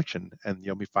from the election, and me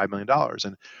 $5 million.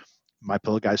 And My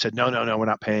Pillow guy said, no, no, no, we're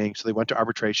not paying. So they went to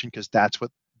arbitration because that's what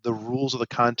the rules of the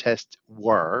contest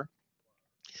were.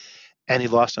 And he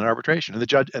lost an arbitration. And the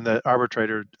judge and the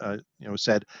arbitrator,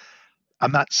 said,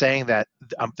 I'm not saying that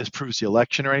this proves the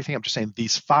election or anything. I'm just saying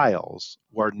these files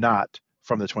were not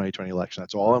from the 2020 election.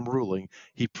 That's all I'm ruling.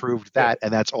 He proved yeah. that,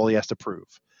 and that's all he has to prove.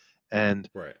 And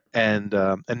Right. and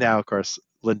now, of course,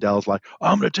 Lindell's like, oh,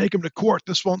 I'm going to take him to court.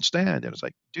 This won't stand. And it's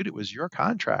like, dude, it was your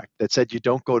contract that said you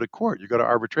don't go to court. You go to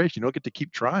arbitration. You don't get to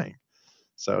keep trying.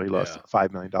 So he lost Yeah. a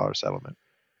 $5 million settlement.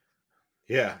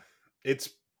 Yeah. It's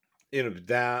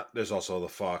that there's also the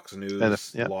Fox And News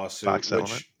Fox lawsuit,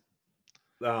 settlement.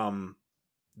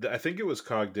 which I think it was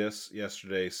Cogdis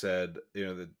yesterday said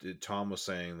that Tom was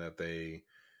saying that they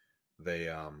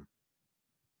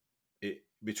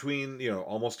between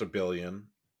almost $1 billion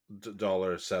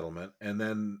settlement, and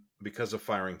then because of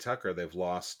firing Tucker, they've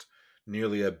lost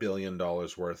nearly $1 billion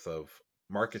worth of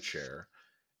market share,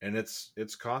 and it's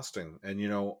costing. And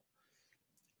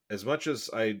as much as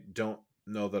I don't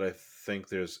know that I think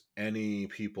there's any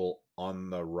people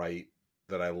on the right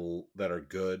that are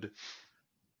good,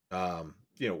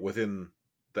 within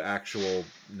the actual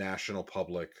national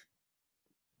public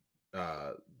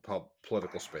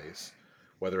political space,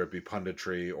 whether it be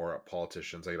punditry or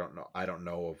politicians. I don't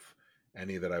know of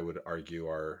any that I would argue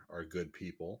are good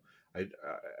people. I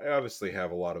obviously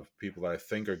have a lot of people that I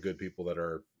think are good people that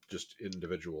are just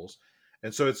individuals,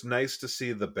 and so it's nice to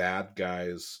see the bad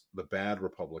guys, the bad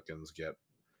Republicans, get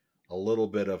a little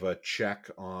bit of a check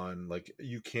on, like,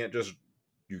 you can't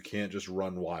just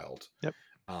run wild. Yep.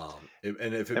 And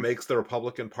if it And, makes the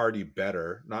Republican Party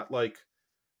better, not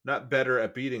better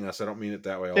at beating us. I don't mean it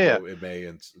that way, yeah, although it may.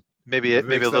 And maybe if it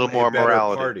maybe a makes little them a more better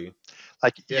morality. party,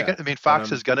 Like yeah, then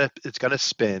Fox is gonna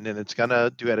spin, and it's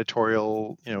gonna do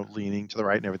editorial, leaning to the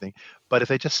right and everything. But if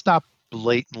they just stop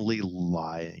blatantly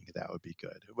lying, that would be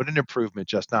good. It would an improvement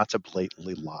just not to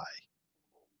blatantly lie.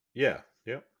 yeah,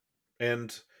 yeah.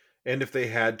 And and if they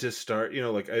had to start,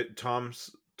 like Tom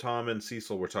and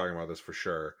Cecil were talking about this for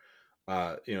sure.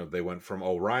 They went from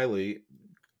O'Reilly.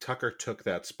 Tucker took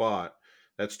that spot.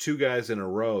 That's two guys in a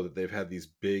row that they've had these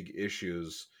big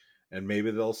issues, and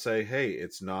maybe they'll say, "Hey,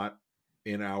 it's not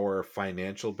in our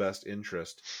financial best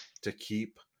interest to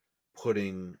keep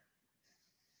putting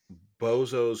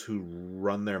bozos who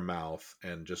run their mouth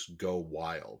and just go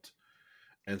wild."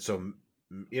 And so,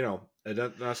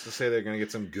 that's to say they're going to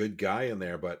get some good guy in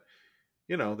there, but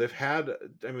they've had.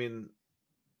 I mean,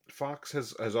 Fox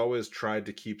has always tried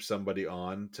to keep somebody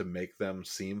on to make them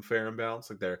seem fair and balanced,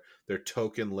 like they're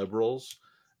token liberals,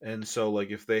 and so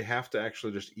like if they have to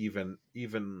actually just even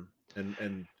and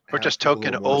Or have just people who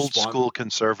token are more old school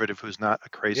conservative who's not a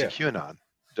crazy yeah, QAnon.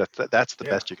 That's the yeah,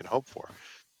 best you can hope for.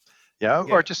 Yeah, or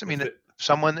yeah, just, I if mean, it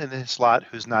someone in his slot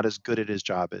who's not as good at his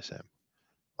job as him.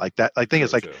 Like that. Like thing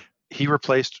is, true like too. he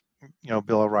replaced,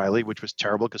 Bill O'Reilly, which was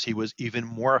terrible because he was even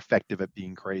more effective at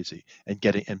being crazy and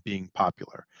being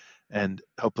popular. And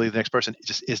hopefully the next person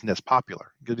just isn't as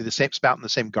popular. It could be the same spouting the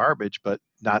same garbage, but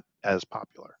not as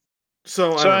popular.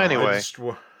 So I So don't know. anyway,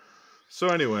 So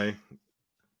anyway,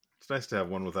 it's nice to have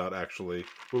one without actually.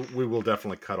 We will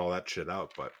definitely cut all that shit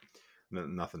out, but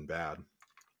nothing bad.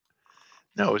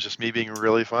 no, it was just me being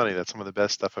really funny. That's some of the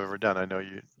best stuff I've ever done. I know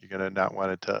you're gonna not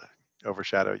want it to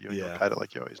overshadow you, and you'll Yeah. cut it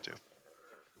like you always do.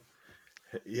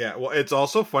 Yeah, well, it's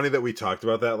also funny that we talked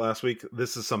about that last week.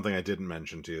 This is something I didn't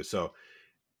mention to you. So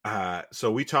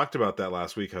we talked about that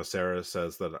last week. How Sarah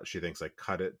says that she thinks I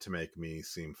cut it to make me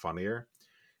seem funnier.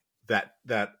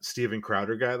 That Steven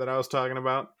Crowder guy that I was talking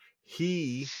about,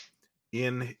 he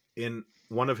in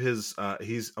one of his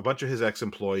he's a bunch of his ex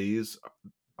employees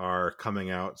are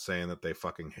coming out saying that they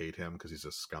fucking hate him because he's a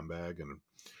scumbag, and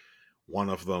one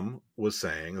of them was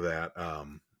saying that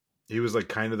he was like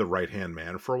kind of the right hand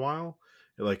man for a while,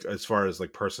 like as far as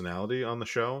like personality on the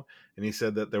show. And he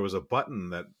said that there was a button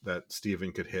that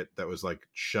Steven could hit that was like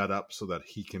shut up so that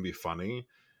he can be funny,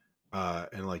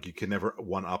 and like you could never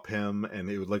one up him, and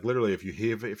it would like literally if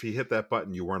he hit that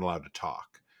button you weren't allowed to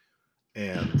talk.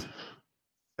 And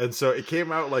so it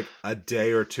came out like a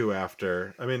day or two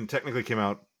after. I mean, technically it came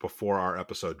out before our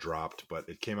episode dropped, but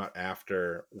it came out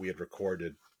after we had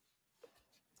recorded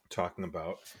talking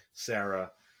about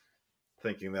Sarah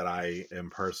thinking that I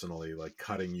am personally like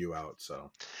cutting you out.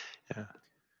 So Yeah,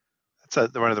 that's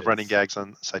one of the running it's gags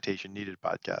on Citation Needed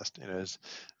podcast.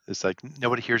 It's like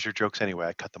nobody hears your jokes anyway.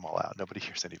 I cut them all out. Nobody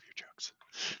hears any of your jokes.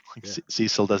 Like yeah,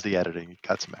 Cecil does the editing, he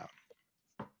cuts them out.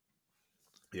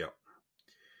 yeah.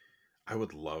 I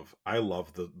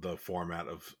love the format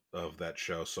of that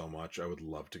show so much. I would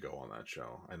love to go on that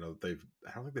show. I know I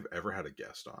don't think they've ever had a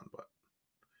guest on, but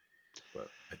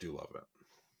I do love it.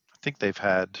 I think they've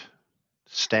had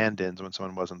stand-ins when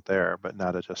someone wasn't there, but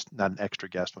not an extra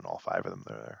guest when all five of them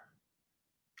are there.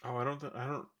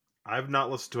 Oh, I've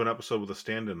not listened to an episode with a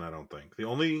stand-in, I don't think. I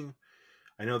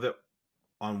know that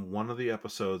on one of the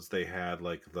episodes they had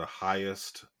like the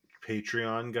highest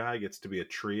Patreon guy gets to be a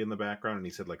tree in the background, and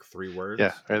he said like 3 Yeah, words.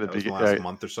 or That was in the last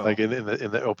month or like so.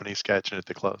 in the opening sketch and at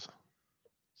the close.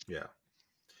 Yeah.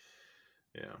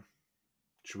 Yeah.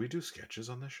 Should we do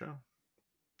sketches on this show?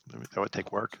 That would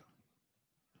take work.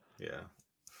 Yeah.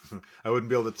 I wouldn't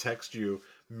be able to text you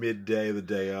midday the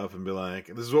day of and be like,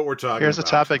 this is what we're talking Here's a about.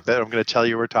 topic that I'm going to tell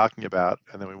you we're talking about,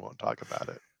 and then we won't talk about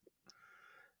it.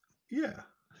 Yeah.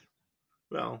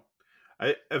 Well,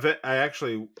 I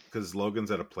actually, because Logan's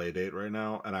at a play date right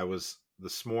now, and I was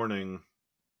this morning.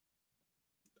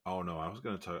 Oh no, I was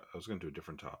gonna do a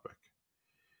different topic.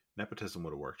 Nepotism would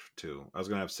have worked too. I was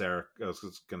gonna have Sarah. I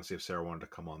was gonna see if Sarah wanted to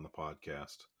come on the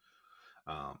podcast,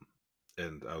 um,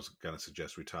 and I was gonna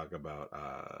suggest we talk about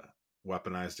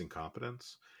weaponized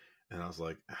incompetence. And I was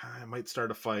like, I might start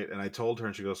a fight. And I told her,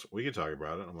 and she goes, "We can talk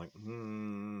about it." I'm like,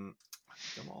 I'm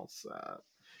all set.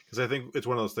 Because I think it's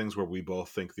one of those things where we both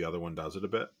think the other one does it a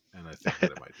bit, and I think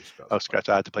that it might just cause. Oh, scratch!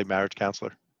 I had to play marriage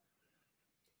counselor.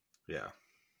 Yeah,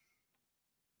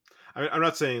 I'm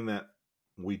not saying that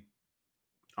we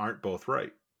aren't both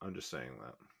right. I'm just saying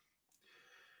that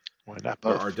Why not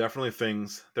there both? are definitely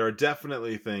things. There are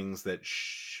definitely things that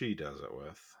she does it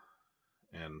with,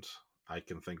 and I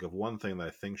can think of one thing that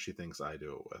I think she thinks I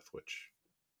do it with, which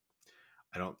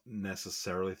I don't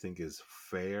necessarily think is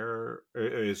fair, or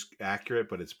is accurate,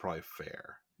 but it's probably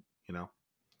fair, you know.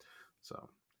 So,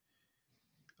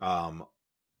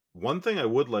 one thing I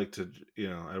would like to, we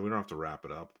don't have to wrap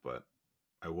it up, but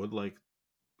I would like,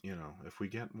 if we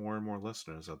get more and more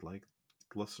listeners, I'd like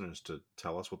listeners to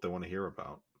tell us what they want to hear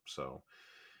about. So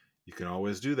you can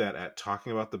always do that at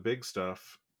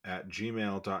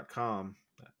talkingaboutthabigstuff@gmail.com.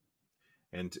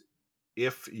 And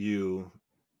if you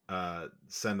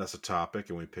send us a topic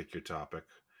and we pick your topic,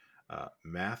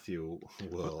 Matthew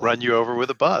will Run you over with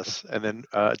a bus, and then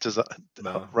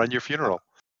no, run your funeral.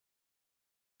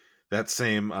 that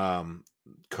same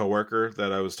coworker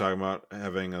that I was talking about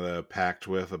having a pact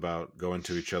with about going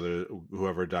to each other,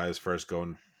 whoever dies first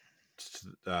going to,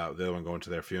 the other one going to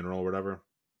their funeral or whatever.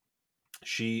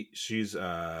 She's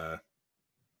 13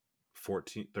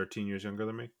 years younger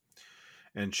than me,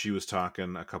 and she was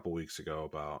talking a couple weeks ago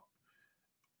about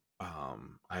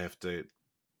I have to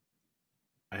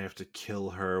I have to kill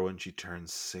her when she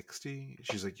turns 60.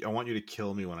 She's like, I want you to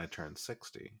kill me when I turn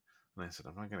 60. And I said,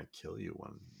 I'm not going to kill you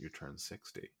when you turn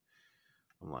 60.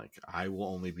 I'm like, I will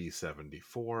only be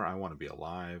 74. I want to be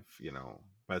alive. You know,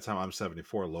 by the time I'm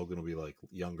 74, Logan will be like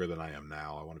younger than I am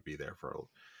now. I want to be there for,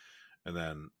 and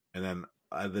then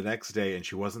the next day, and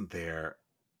she wasn't there.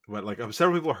 But like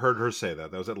several people heard her say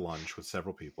that. That was at lunch with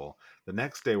several people. The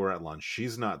next day we're at lunch.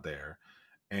 She's not there.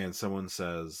 And someone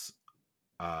says,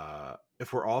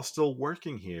 if we're all still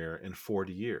working here in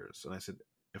 40 years. And I said,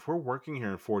 if we're working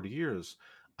here in 40 years,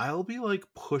 I'll be like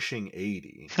pushing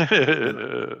 80.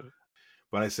 And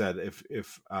but I said,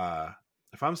 if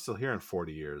I'm still here in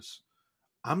 40 years,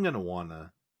 I'm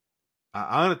gonna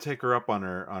take her up on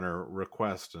her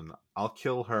request, and I'll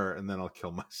kill her, and then I'll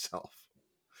kill myself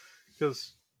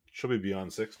because she'll be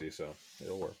beyond 60, so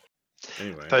it'll work.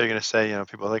 Anyway, I thought you were going to say,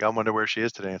 people are like, I wonder where she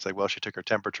is today. It's like, well, she took her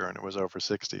temperature and it was over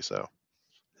 60, so.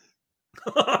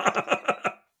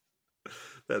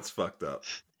 That's fucked up.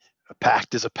 A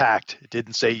pact is a pact. It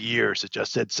didn't say years. It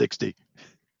just said 60.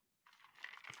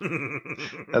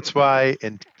 That's why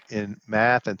in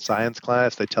math and science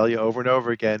class, they tell you over and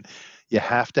over again, you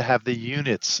have to have the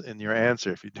units in your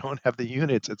answer. If you don't have the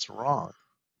units, it's wrong.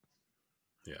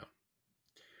 Yeah.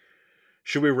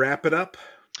 Should we wrap it up?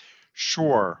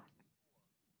 Sure.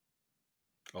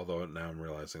 Although now I'm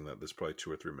realizing that there's probably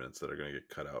 2 or 3 minutes that are going to get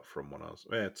cut out from when I was.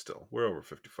 It's still, we're over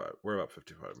 55. We're about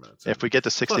 55 minutes. If we get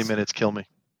to 60 minutes, kill me.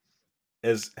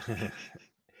 As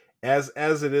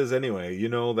it is anyway, you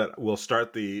know that we'll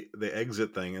start the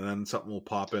exit thing, and then something will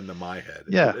pop into my head.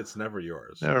 Yeah, it's never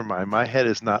yours. Never mind. My head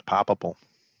is not poppable.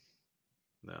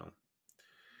 No.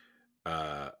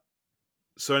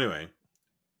 So anyway,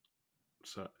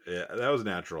 yeah, that was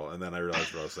natural, and then I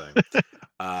realized what I was saying.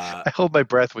 I hold my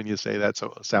breath when you say that,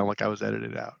 so it'll sound like I was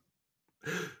edited out.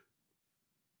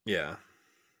 Yeah.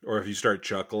 Or if you start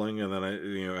chuckling and then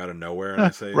out of nowhere and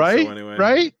I say right, so anyway,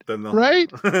 right, then right.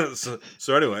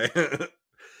 so anyway, you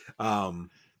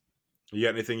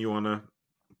got anything you want to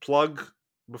plug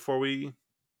before we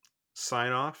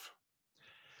sign off?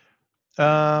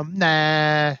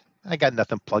 Nah, I got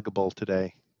nothing pluggable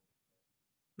today.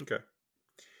 Okay.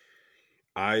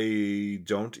 I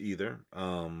don't either.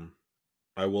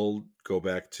 I will go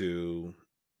back to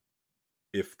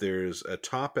if there's a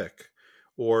topic,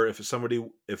 or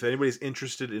if anybody's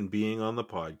interested in being on the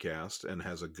podcast and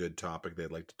has a good topic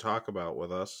they'd like to talk about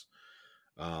with us,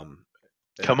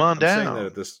 come on I'm down. saying that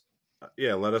at this,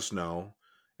 let us know.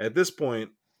 At this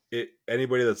point,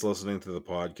 anybody that's listening to the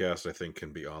podcast, I think,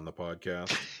 can be on the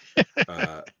podcast,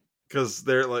 because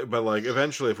they're like,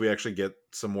 eventually, if we actually get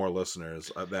some more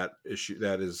listeners, that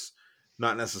is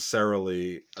not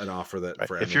necessarily an offer that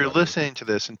for if anybody. You're listening to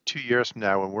this in 2 years from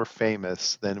now when we're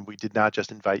famous, then we did not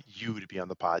just invite you to be on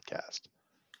the podcast.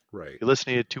 Right. You're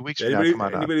listening to 2 weeks from now. Come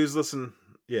on. Anybody who's listening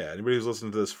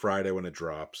to this Friday when it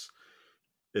drops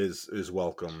is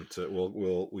welcome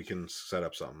to. We can set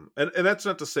up something, and that's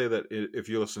not to say that if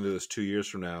you listen to this 2 years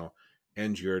from now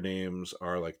and your names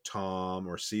are like Tom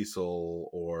or Cecil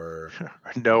or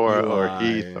Noah Eli, or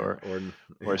Heath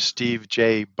or Steve,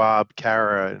 J, Bob,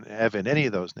 Kara, and Evan, any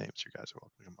of those names, you guys are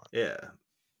welcome to come on. Yeah.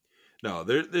 No,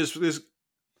 there's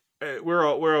we're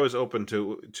always open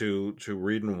to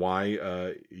reading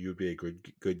why you'd be a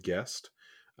good guest.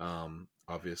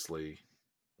 Obviously,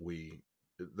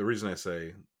 the reason I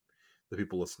say the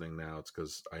people listening now, it's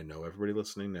because I know everybody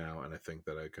listening now, and I think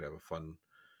that I could have a fun,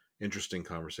 interesting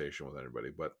conversation with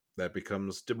anybody. But that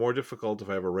becomes more difficult if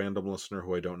I have a random listener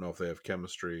who I don't know if they have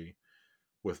chemistry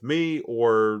with me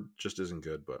or just isn't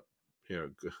good, but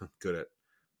good at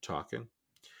talking.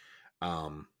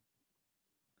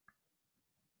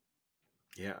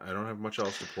 Yeah, I don't have much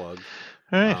else to plug.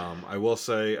 All right. I will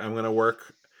say I'm going to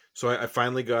work. So I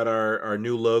finally got our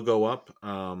new logo up.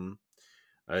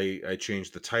 I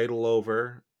changed the title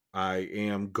over. I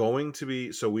am going to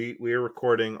be, so we are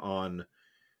recording on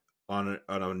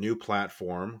a new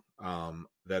platform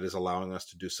that is allowing us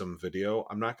to do some video.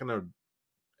 I'm not going to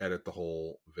edit the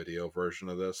whole video version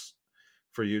of this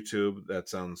for YouTube. That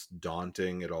sounds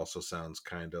daunting. It also sounds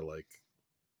kind of like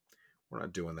we're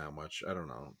not doing that much. I don't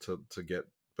know to get,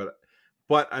 but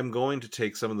I'm going to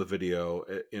take some of the video,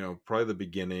 probably the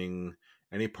beginning,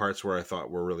 any parts where I thought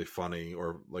were really funny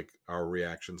or like our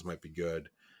reactions might be good,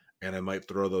 and I might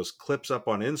throw those clips up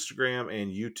on Instagram and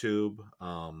YouTube.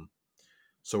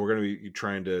 So we're going to be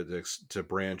trying to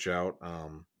branch out,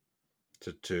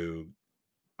 to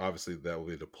obviously that will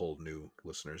be to pull new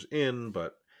listeners in,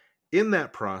 but in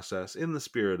that process, in the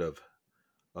spirit of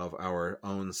our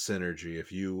own synergy,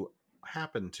 if you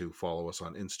happen to follow us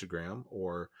on Instagram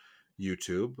or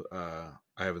YouTube.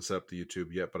 I haven't set up the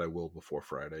YouTube yet, but I will before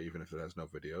Friday, even if it has no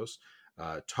videos.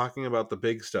 Talking about the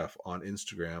big stuff on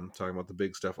Instagram, talking about the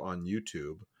big stuff on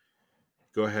YouTube.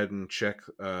 Go ahead and check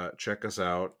us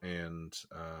out, and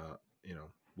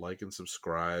like and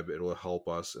subscribe. It'll help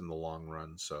us in the long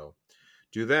run. So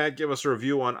do that. Give us a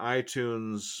review on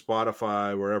iTunes,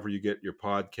 Spotify, wherever you get your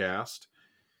podcast.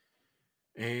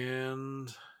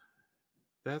 And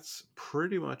that's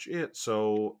pretty much it.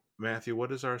 So, Matthew,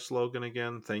 what is our slogan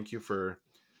again? Thanks for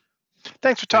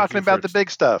talking about the big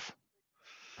stuff.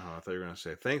 Oh, I thought you were going to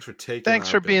say, thanks for taking Thanks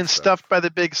for being stuffed by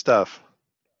the big stuff.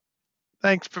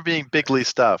 Thanks for being bigly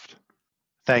stuffed.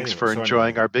 Thanks for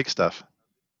enjoying our big stuff.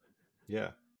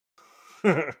 Yeah.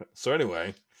 So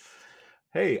anyway,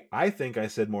 hey, I think I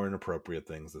said more inappropriate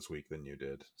things this week than you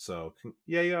did. So,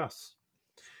 yay us.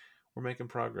 We're making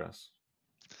progress.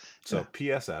 So, yeah.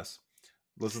 PSS.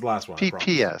 This is the last one.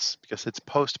 PPS, because it's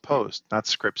post, not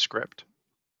script.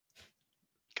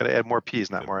 Got to add more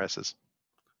P's, not more S's.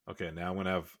 Okay, now I'm going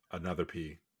to have another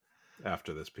P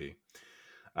after this P.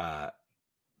 I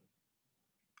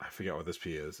forget what this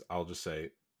P is. I'll just say,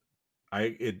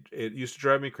 it used to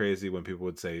drive me crazy when people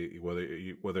would say,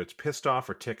 whether it's pissed off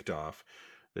or ticked off,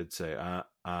 they'd say,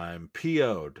 I'm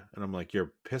PO'd. And I'm like,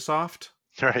 you're piss-offed?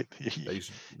 Right.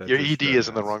 Your ED is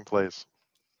in the wrong place.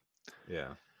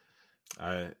 Yeah.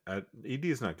 ED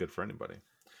is not good for anybody.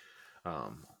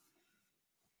 At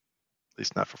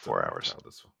least not for 4 hours.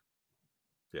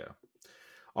 Yeah.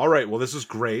 All right. Well, this is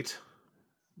great.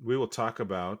 We will talk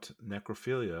about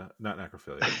necrophilia. Not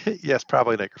necrophilia. Yes,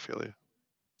 probably necrophilia.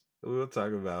 We will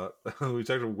talk about. We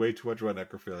talked way too much about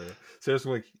necrophilia.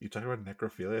 Seriously, like, you talking about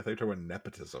necrophilia? I thought you were talking about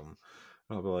nepotism.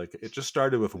 I'll be like, it just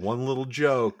started with one little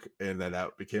joke, and then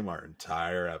that became our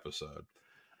entire episode.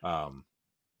 And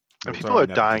people are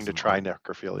dying to try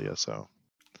necrophilia. So,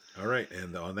 all right.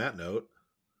 And on that note,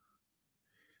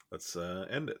 let's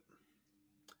end it.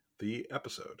 The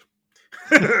episode.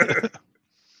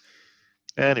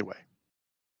 Anyway.